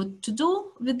idea what to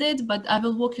do with it, but I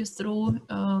will walk you through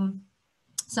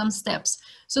some steps.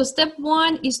 So step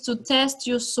one is to test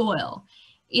your soil.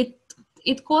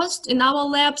 It costs in our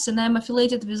labs, and I'm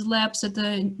affiliated with labs at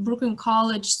the Brooklyn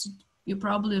College, you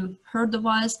probably heard of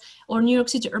us, or New York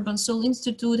City Urban Soil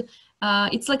Institute.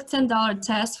 It's like $10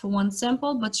 test for one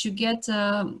sample, but you get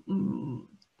to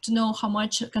know how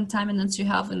much contaminants you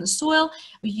have in the soil.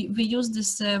 We use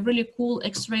this really cool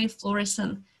X-ray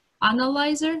fluorescent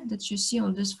analyzer that you see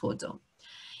on this photo.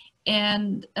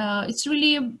 And it's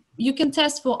really, you can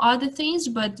test for other things,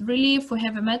 but really for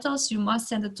heavy metals, you must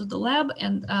send it to the lab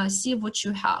and see what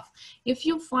you have. If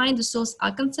you find the soils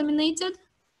are contaminated,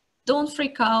 don't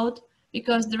freak out,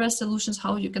 because there are solutions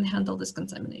how you can handle this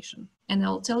contamination. And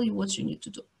I'll tell you what you need to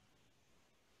do.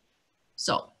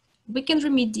 So we can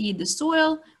remediate the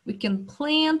soil, we can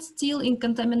plant still in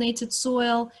contaminated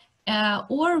soil,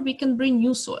 or we can bring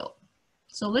new soil.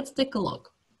 So let's take a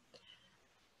look.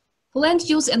 Land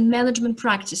use and management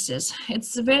practices.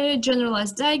 It's a very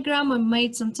generalized diagram I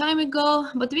made some time ago,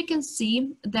 but we can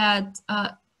see that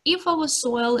if our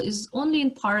soil is only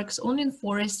in parks, only in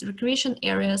forests, recreation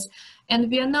areas,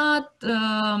 and we are not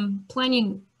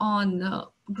planning on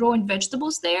growing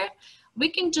vegetables there, we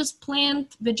can just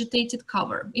plant vegetated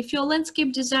cover. If you're a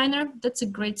landscape designer, that's a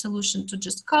great solution to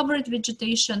just cover it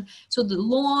vegetation. So the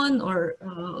lawn or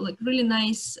like really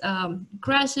nice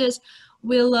grasses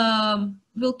will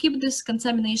keep this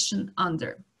contamination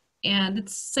under, and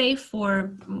it's safe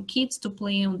for kids to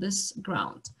play on this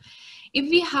ground. If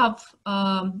we have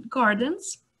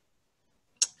gardens,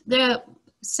 there are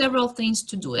several things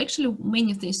to do, actually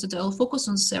many things to do. I'll focus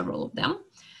on several of them.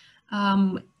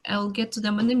 I'll get to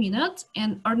them in a minute.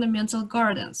 And ornamental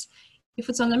gardens. If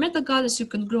it's ornamental gardens, you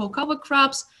can grow cover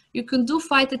crops, you can do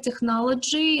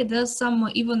phytotechnology. There's some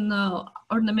even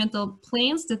ornamental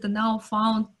plants that are now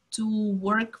found to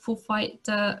work for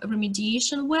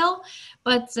remediation well,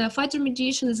 but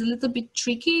phytoremediation is a little bit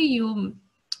tricky.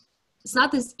 It's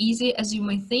not as easy as you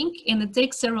might think, and it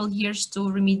takes several years to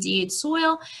remediate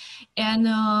soil, and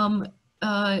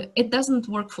it doesn't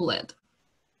work for lead.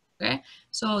 Okay,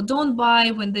 so don't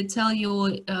buy when they tell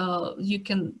you you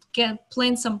can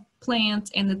plant some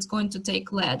plant and it's going to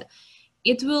take lead.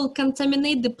 It will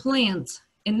contaminate the plant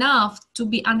enough to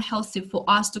be unhealthy for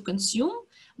us to consume,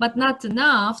 but not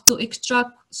enough to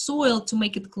extract soil to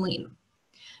make it clean.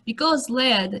 Because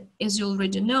lead, as you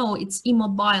already know, it's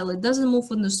immobile, it doesn't move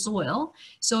in the soil,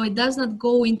 so it does not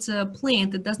go into a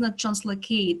plant, it does not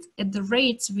translocate at the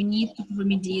rates we need to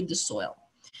remediate the soil.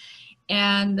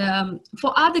 And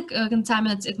for other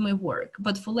contaminants, it may work,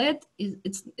 but for lead,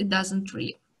 it doesn't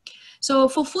really. So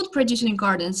for food producing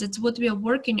gardens, it's what we are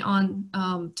working on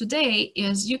today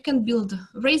is you can build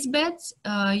raised beds,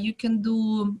 you can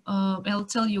do, I'll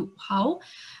tell you how,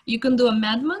 you can do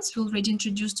amendments, we'll already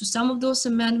introduced to some of those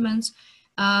amendments.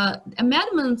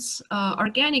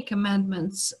 Organic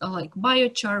amendments like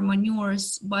biochar,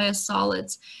 manures,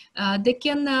 biosolids, they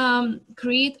can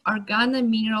create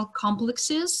organo-mineral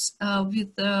complexes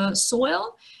with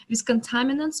soil, with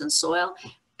contaminants in soil,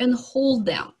 and hold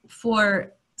them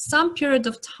for some period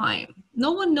of time.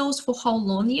 No one knows for how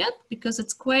long yet, because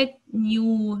it's quite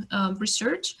new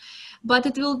research, but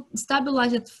it will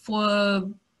stabilize it for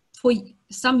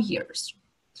some years.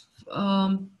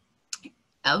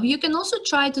 You can also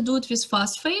try to do it with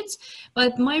phosphates,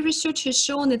 but my research has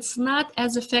shown it's not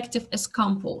as effective as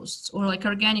compost or like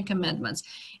organic amendments.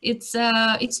 It's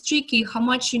tricky how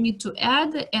much you need to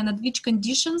add and at which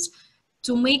conditions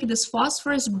to make this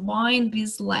phosphorus bind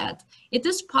with lead. It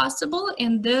is possible,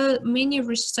 and the many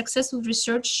successful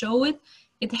research show it.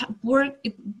 It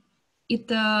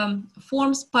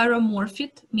forms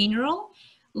pyromorphic mineral,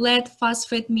 lead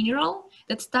phosphate mineral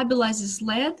that stabilizes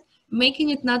lead, making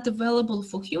it not available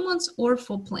for humans or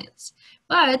for plants.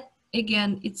 But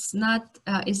again, it's not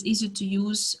as easy to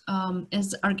use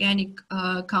as organic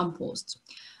compost.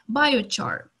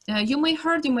 Biochar. You may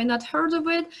not heard of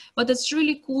it, but it's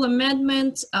really cool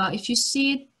amendment. If you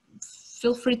see it,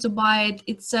 feel free to buy it.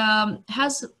 It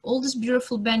has all these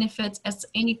beautiful benefits as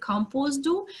any compost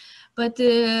do, but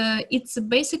it's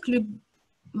basically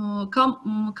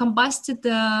combusted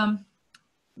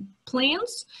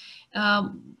plants.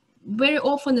 Very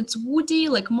often it's woody,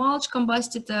 like mulch,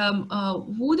 combusted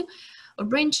wood, or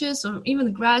branches, or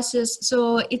even grasses.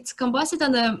 So it's combusted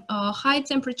under high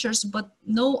temperatures, but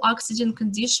no oxygen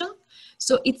condition.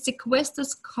 So it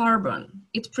sequesters carbon.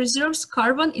 It preserves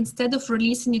carbon instead of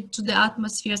releasing it to the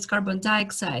atmosphere as carbon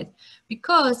dioxide,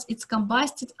 because it's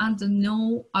combusted under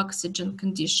no oxygen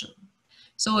condition.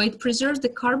 So it preserves the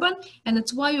carbon, and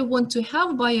that's why we want to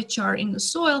have biochar in the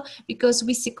soil, because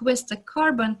we sequester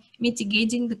carbon,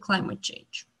 mitigating the climate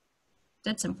change.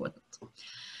 That's important.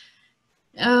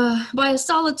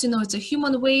 Biosolids, it's a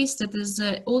human waste that is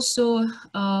also,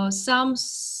 some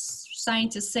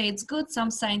scientists say it's good, some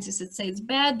scientists say it's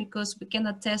bad, because we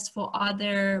cannot test for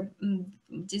other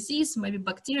disease, maybe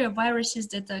bacteria, viruses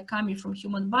that are coming from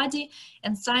human body,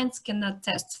 and science cannot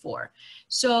test for.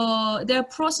 So there are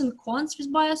pros and cons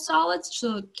with biosolids,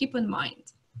 so keep in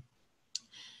mind.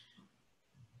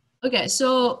 Okay,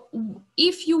 so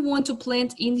if you want to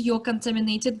plant in your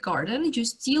contaminated garden, you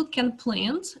still can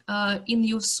plant in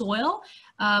your soil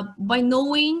by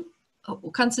knowing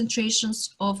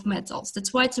concentrations of metals.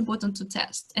 That's why it's important to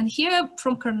test. And here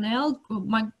from Cornell,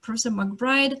 Professor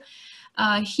McBride,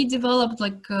 he developed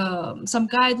like some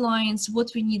guidelines,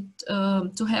 what we need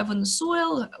to have in the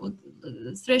soil,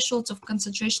 thresholds of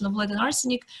concentration of lead and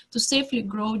arsenic to safely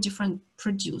grow different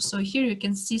produce. So here you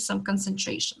can see some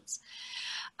concentrations.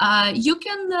 You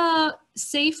can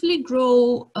safely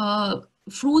grow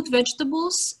fruit,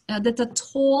 vegetables that are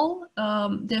tall,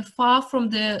 they're far from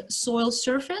the soil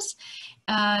surface,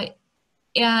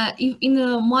 in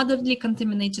a moderately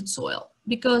contaminated soil,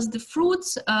 because the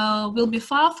fruits will be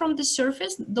far from the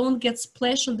surface, don't get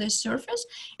splashed on the surface.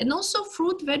 And also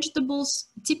fruit, vegetables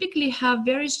typically have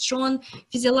very strong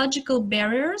physiological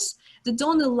barriers that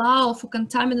don't allow for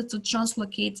contaminants to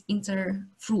translocate into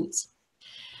fruits.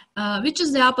 Which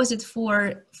is the opposite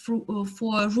for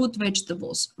root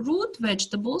vegetables. Root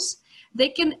vegetables, they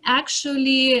can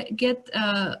actually get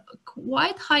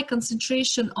quite high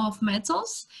concentration of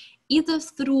metals, either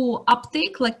through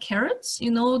uptake, like carrots,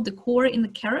 you know, the core in the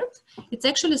carrot. It's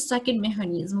actually a sucking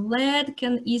mechanism. Lead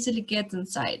can easily get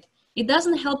inside. It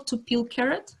doesn't help to peel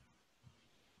carrot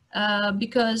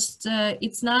because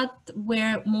it's not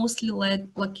where mostly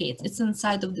lead locates. It's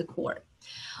inside of the core.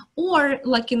 Or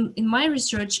like in my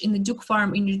research in the Duke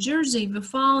Farm in New Jersey, we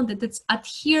found that it's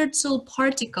adhered soil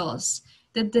particles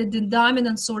that the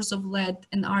dominant source of lead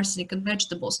and arsenic in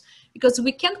vegetables, because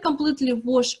we can't completely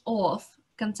wash off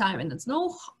contaminants.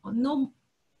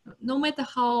 No matter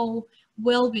how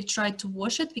well we try to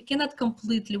wash it, we cannot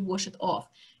completely wash it off.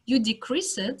 You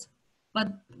decrease it, but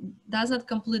does not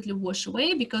completely wash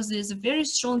away, because there's a very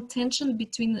strong tension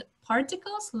between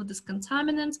particles, so these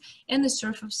contaminants, and the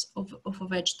surface of a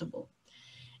vegetable.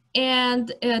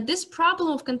 And this problem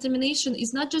of contamination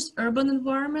is not just urban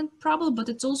environment problem, but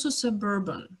it's also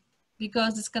suburban,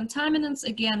 because these contaminants,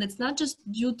 again, it's not just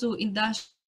due to industrial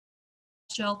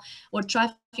or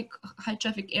high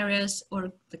traffic areas,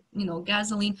 or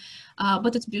gasoline,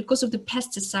 but it's because of the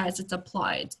pesticides that's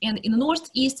applied. And in the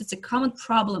Northeast, it's a common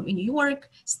problem in New York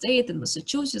State and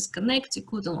Massachusetts,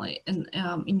 Connecticut, and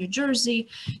in New Jersey.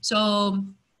 So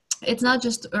it's not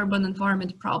just urban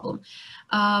environment problem.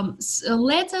 So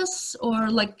lettuce or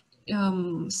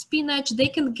spinach, they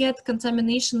can get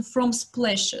contamination from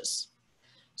splashes.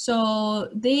 So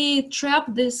they trap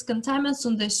these contaminants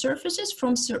on the surfaces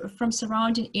from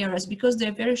surrounding areas, because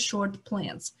they're very short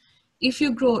plants. If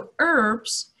you grow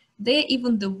herbs, they're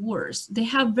even the worst. They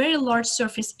have very large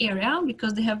surface area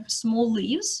because they have small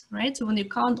leaves, right? So when you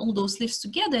count all those leaves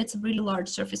together, it's a really large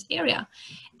surface area.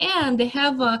 And they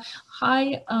have a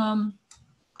high, you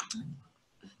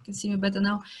can see me better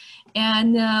now.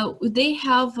 And they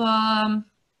have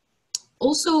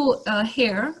also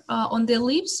hair on their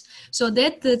leaves, so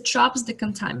that traps the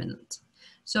contaminant.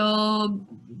 So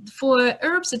for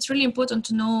herbs, it's really important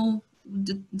to know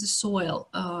the soil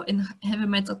and heavy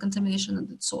metal contamination in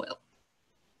the soil.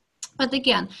 But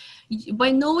again,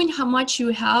 by knowing how much you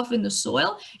have in the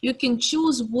soil, you can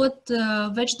choose what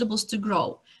vegetables to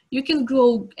grow. You can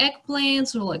grow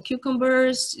eggplants or like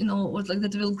cucumbers, or like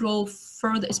that will grow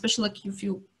further, especially like if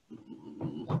you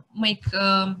make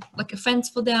like a fence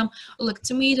for them, or like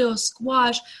tomatoes,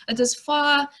 squash. It is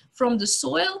far from the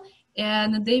soil,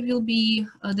 and they will be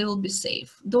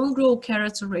safe. Don't grow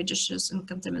carrots or radishes in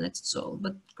contaminated soil,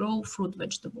 but grow fruit,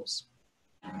 vegetables.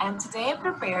 And today I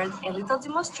prepared a little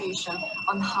demonstration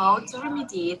on how to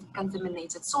remediate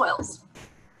contaminated soils.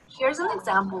 Here's an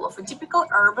example of a typical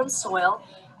urban soil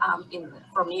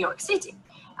from New York City.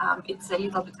 It's a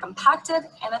little bit compacted,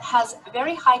 and it has a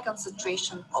very high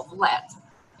concentration of lead.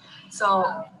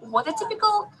 So what a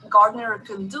typical gardener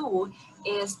can do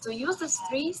is to use these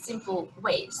three simple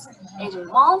ways: adding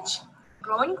mulch,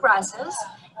 growing grasses,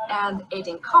 and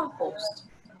adding compost.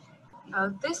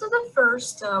 This is the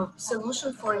first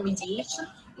solution for remediation,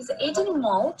 is adding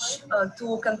mulch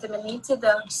to contaminated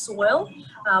soil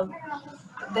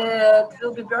that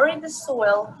will be buried in the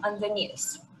soil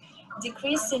underneath,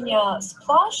 decreasing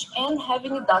splash and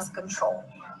having dust control.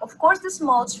 Of course, this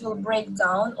mulch will break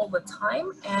down over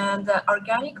time, and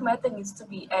organic matter needs to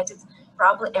be added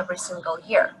probably every single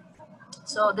year.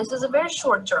 So this is a very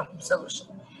short-term solution.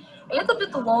 A little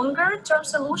bit longer-term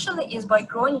solution is by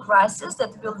growing grasses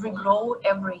that will regrow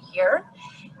every year.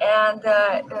 And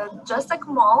just like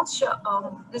mulch,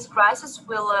 these grasses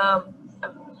will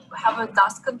have a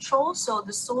dust control, so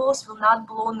the soils will not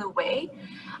blown away,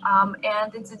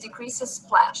 and it decreases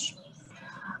splash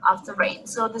after rain.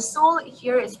 So the soil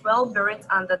here is well buried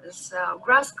under this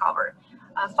grass cover.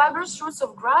 Fibrous roots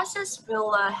of grasses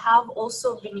will have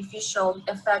also beneficial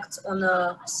effects on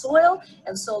the soil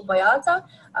and soil biota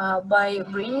by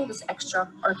bringing this extra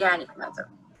organic matter.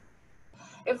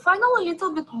 And finally, a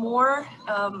little bit more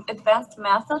advanced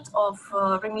method of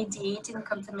remediating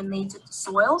contaminated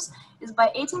soils is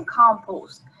by adding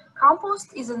compost.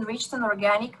 Compost is enriched in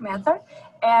organic matter,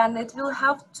 and it will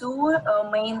have two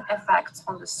main effects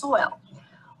on the soil.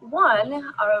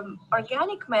 One,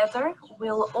 organic matter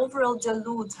will overall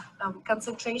dilute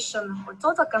concentration or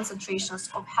total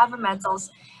concentrations of heavy metals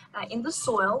in the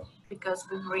soil, because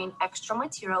we bring extra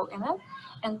material in it.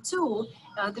 And two,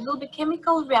 there will be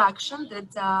chemical reaction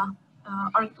that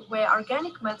where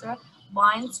organic matter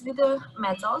binds with the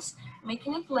metals,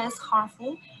 making it less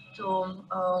harmful to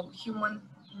human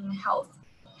health.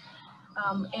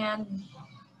 And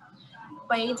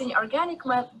by adding organic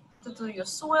matter to your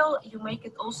soil, you make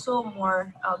it also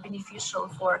more beneficial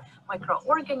for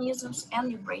microorganisms,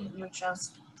 and you bring nutrients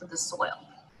to the soil.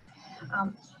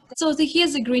 So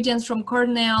here's ingredients from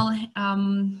Cornell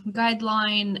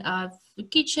guideline for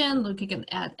kitchen. Look, you can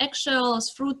add eggshells,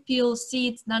 fruit peels,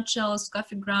 seeds, nutshells,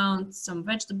 coffee grounds, some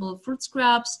vegetable fruit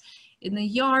scraps. In the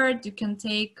yard, you can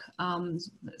take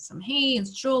some hay and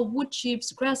straw, wood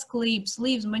chips, grass clips,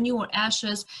 leaves, manure,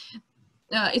 ashes.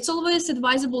 It's always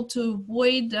advisable to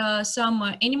avoid some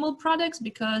animal products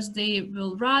because they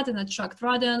will rot and attract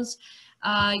rodents.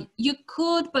 You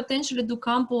could potentially do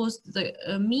compost the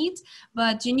meat,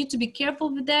 but you need to be careful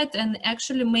with that and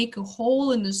actually make a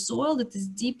hole in the soil that is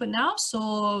deep enough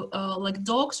so like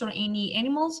dogs or any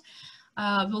animals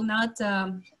will not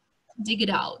dig it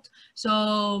out.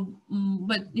 So,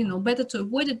 but you know, better to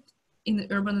avoid it in the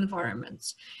urban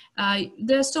environments.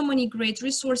 There are so many great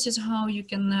resources how you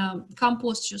can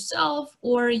compost yourself,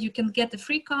 or you can get a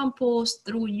free compost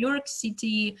through New York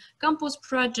City compost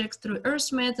projects, through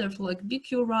Earth Matter, for like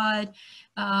BQ Ride.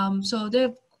 So there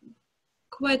are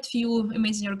quite few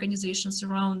amazing organizations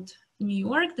around New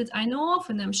York that I know of,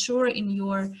 and I'm sure in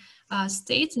your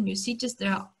states and your cities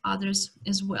there are others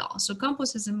as well. So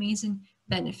compost has amazing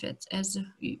benefits, as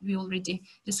we already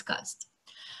discussed.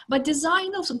 But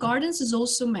design of gardens is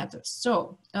also matters.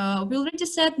 So we already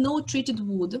said no treated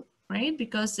wood, right?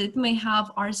 Because it may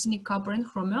have arsenic, copper, and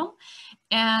chromium,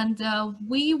 and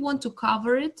we want to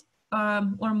cover it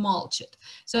or mulch it.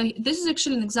 So this is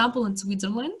actually an example in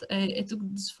Switzerland. I took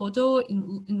this photo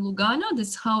in Lugano.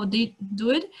 That's how they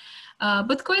do it.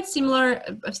 But quite similar.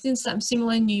 I've seen some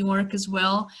similar in New York as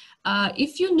well.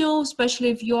 If you know,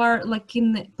 especially if you are like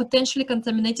in a potentially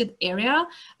contaminated area,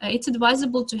 it's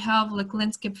advisable to have like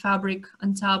landscape fabric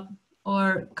on top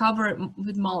or cover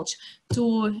with mulch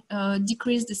to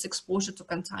decrease this exposure to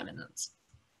contaminants.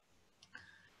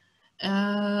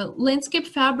 Landscape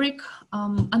fabric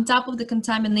on top of the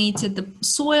contaminated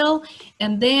soil,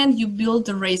 and then you build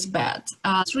the raised bed.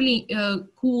 It's really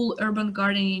cool urban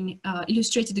gardening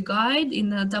illustrated guide in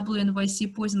the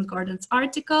WNYC Poison Gardens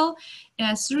article.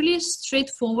 It's really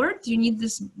straightforward. You need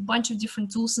this bunch of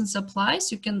different tools and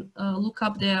supplies. You can look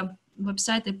up the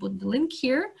website. I put the link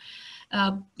here.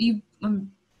 You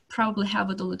probably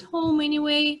have it all at home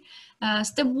anyway.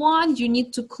 Step one, you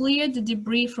need to clear the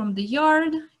debris from the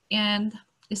yard and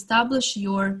establish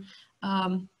your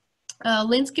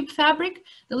landscape fabric.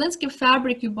 The landscape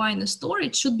fabric you buy in the store,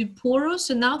 it should be porous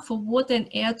enough for water and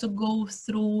air to go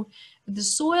through the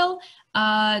soil.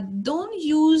 Don't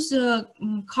use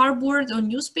cardboard or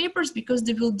newspapers because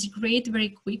they will degrade very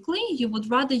quickly. You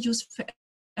would rather use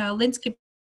landscape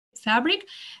fabric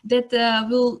that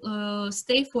will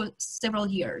stay for several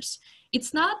years.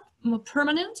 It's not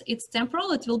permanent, it's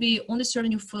temporal. It will be only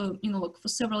serving you for, you know, for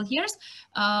several years,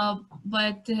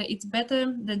 but it's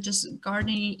better than just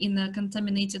gardening in a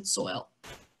contaminated soil.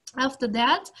 After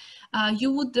that,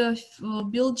 you would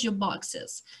build your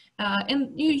boxes.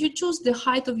 And you choose the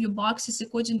height of your boxes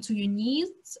according to your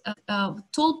needs.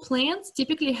 Tall plants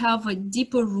typically have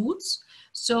deeper roots.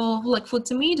 So like for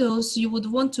tomatoes, you would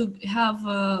want to have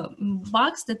a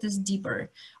box that is deeper.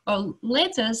 Or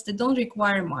lettuce, they don't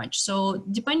require much. So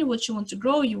depending on what you want to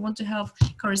grow, you want to have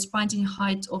corresponding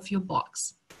height of your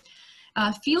box.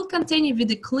 Fill container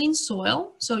with a clean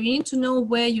soil. So you need to know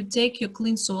where you take your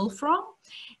clean soil from.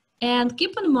 And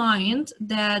keep in mind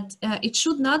that it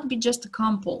should not be just a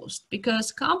compost,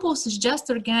 because compost is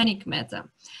just organic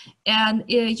matter. And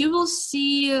you will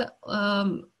see,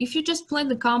 if you just plant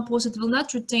the compost, it will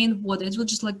not retain water. It will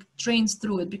just like drain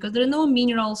through it because there are no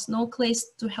minerals, no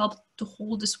clays to help to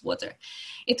hold this water.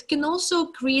 It can also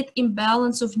create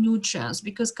imbalance of nutrients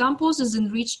because compost is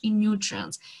enriched in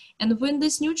nutrients. And when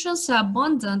these nutrients are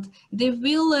abundant, they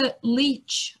will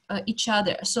leach each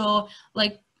other. So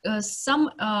like,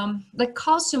 like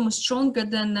calcium is stronger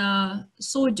than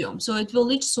sodium, so it will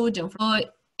leach sodium.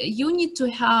 You need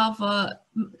to have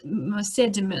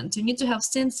sediment. You need to have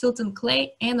sand, silt, and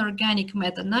clay, and organic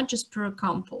matter, not just pure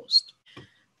compost.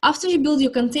 After you build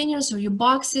your containers or your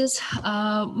boxes,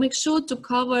 make sure to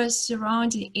cover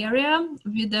surrounding area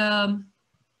with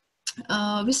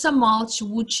some mulch,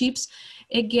 wood chips,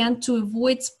 again, to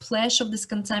avoid splash of this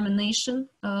contamination,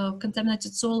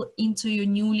 contaminated soil into your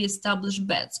newly established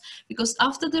beds. Because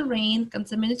after the rain,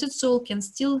 contaminated soil can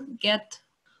still get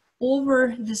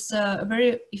over this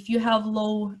if you have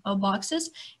low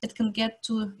boxes, it can get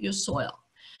to your soil.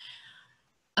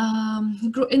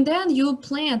 And then you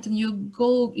plant and you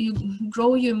grow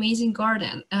your amazing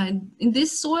garden. And in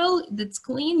this soil that's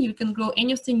clean, you can grow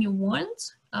anything you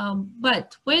want.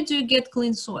 But where do you get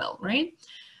clean soil, right?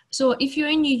 So if you're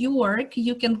in New York,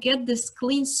 you can get this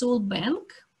clean soil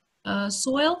bank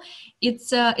soil.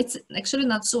 It's actually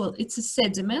not soil, it's a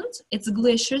sediment. It's a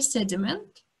glacier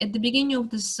sediment. At the beginning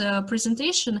of this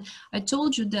presentation, I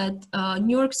told you that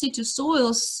New York City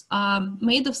soils are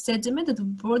made of sediment that were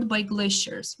brought by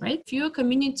glaciers, right? If you're a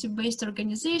community-based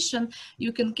organization,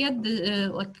 you can get the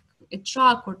like a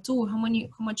truck or two, how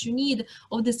much you need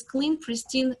of this clean,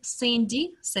 pristine,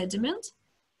 sandy sediment,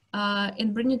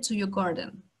 and bring it to your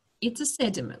garden. It's a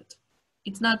sediment.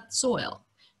 It's not soil.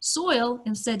 Soil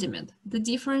and sediment, the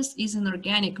difference is in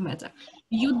organic matter.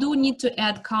 You do need to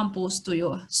add compost to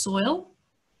your soil,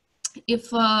 if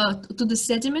to the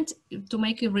sediment, to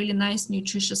make a really nice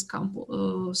nutritious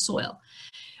soil.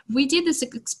 We did this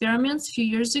experiments a few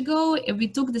years ago. We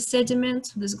took the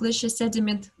sediment, this glacier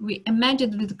sediment, we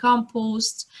amended with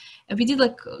compost. We did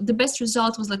like, the best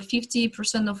result was like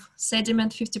 50% of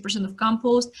sediment, 50% of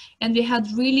compost. And we had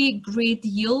really great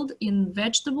yield in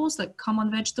vegetables, like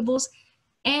common vegetables.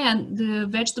 And the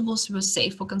vegetables were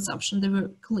safe for consumption, they were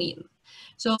clean.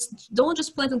 So don't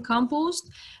just plant in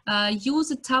compost, use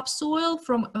a topsoil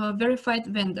from a verified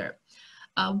vendor.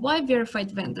 Why verified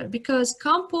vendor? Because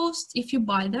compost, if you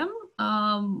buy them,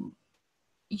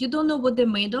 you don't know what they're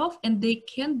made of and they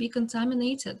can be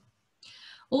contaminated.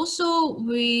 Also,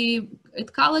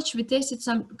 at college, we tested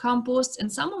some composts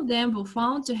and some of them were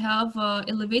found to have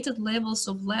elevated levels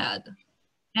of lead.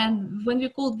 And when we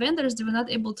called vendors, they were not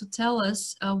able to tell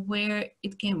us where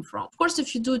it came from. Of course,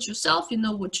 if you do it yourself, you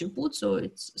know what you put, so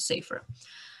it's safer.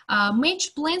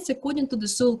 Match plants according to the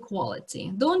soil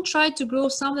quality. Don't try to grow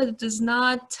something that is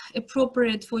not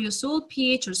appropriate for your soil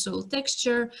pH or soil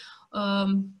texture,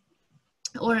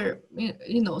 or,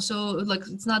 you know, so like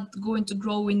it's not going to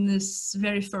grow in this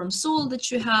very firm soil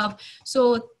that you have.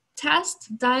 So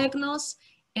test, diagnose,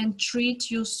 and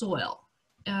treat your soil.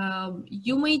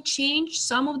 You may change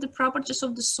some of the properties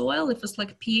of the soil if it's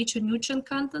like pH or nutrient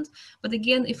content, but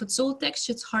again, if it's soil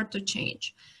texture, it's hard to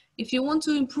change. If you want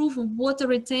to improve water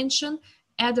retention,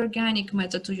 add organic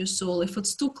matter to your soil if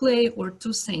it's too clay or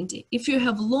too sandy. If you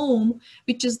have loam,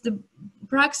 which is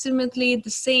approximately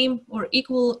the same or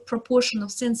equal proportion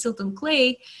of sand, silt, and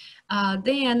clay,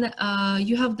 then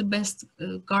you have the best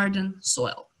garden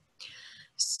soil.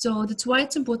 So that's why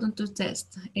it's important to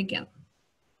test again.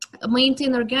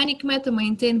 Maintain organic matter,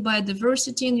 maintain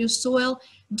biodiversity in your soil.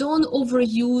 Don't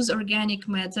overuse organic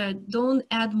matter. Don't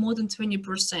add more than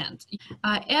 20%.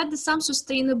 Add some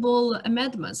sustainable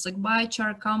amendments like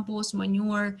biochar, compost,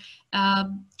 manure.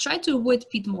 Try to avoid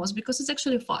peat moss because it's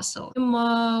actually fossil.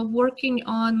 I'm working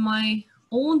on my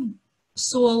own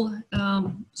soil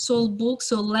book,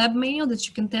 so lab manual that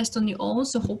you can test on your own.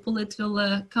 So hopefully it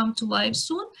will come to life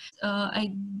soon.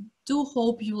 I do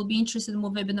hope you will be interested in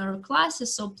more webinar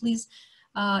classes. So please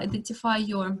identify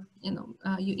your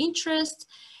interest.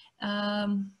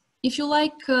 If you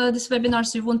like this webinar,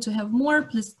 so you want to have more,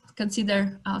 please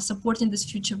consider supporting these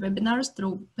future webinars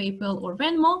through PayPal or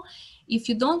Venmo. If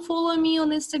you don't follow me on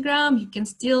Instagram, you can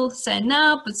still sign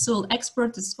up. It's Soil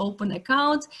Expert, it's open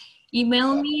account.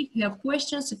 Email me if you have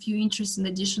questions, if you're interested in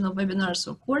additional webinars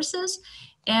or courses.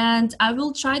 And I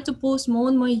will try to post more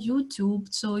on my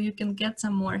YouTube so you can get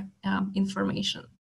some more information.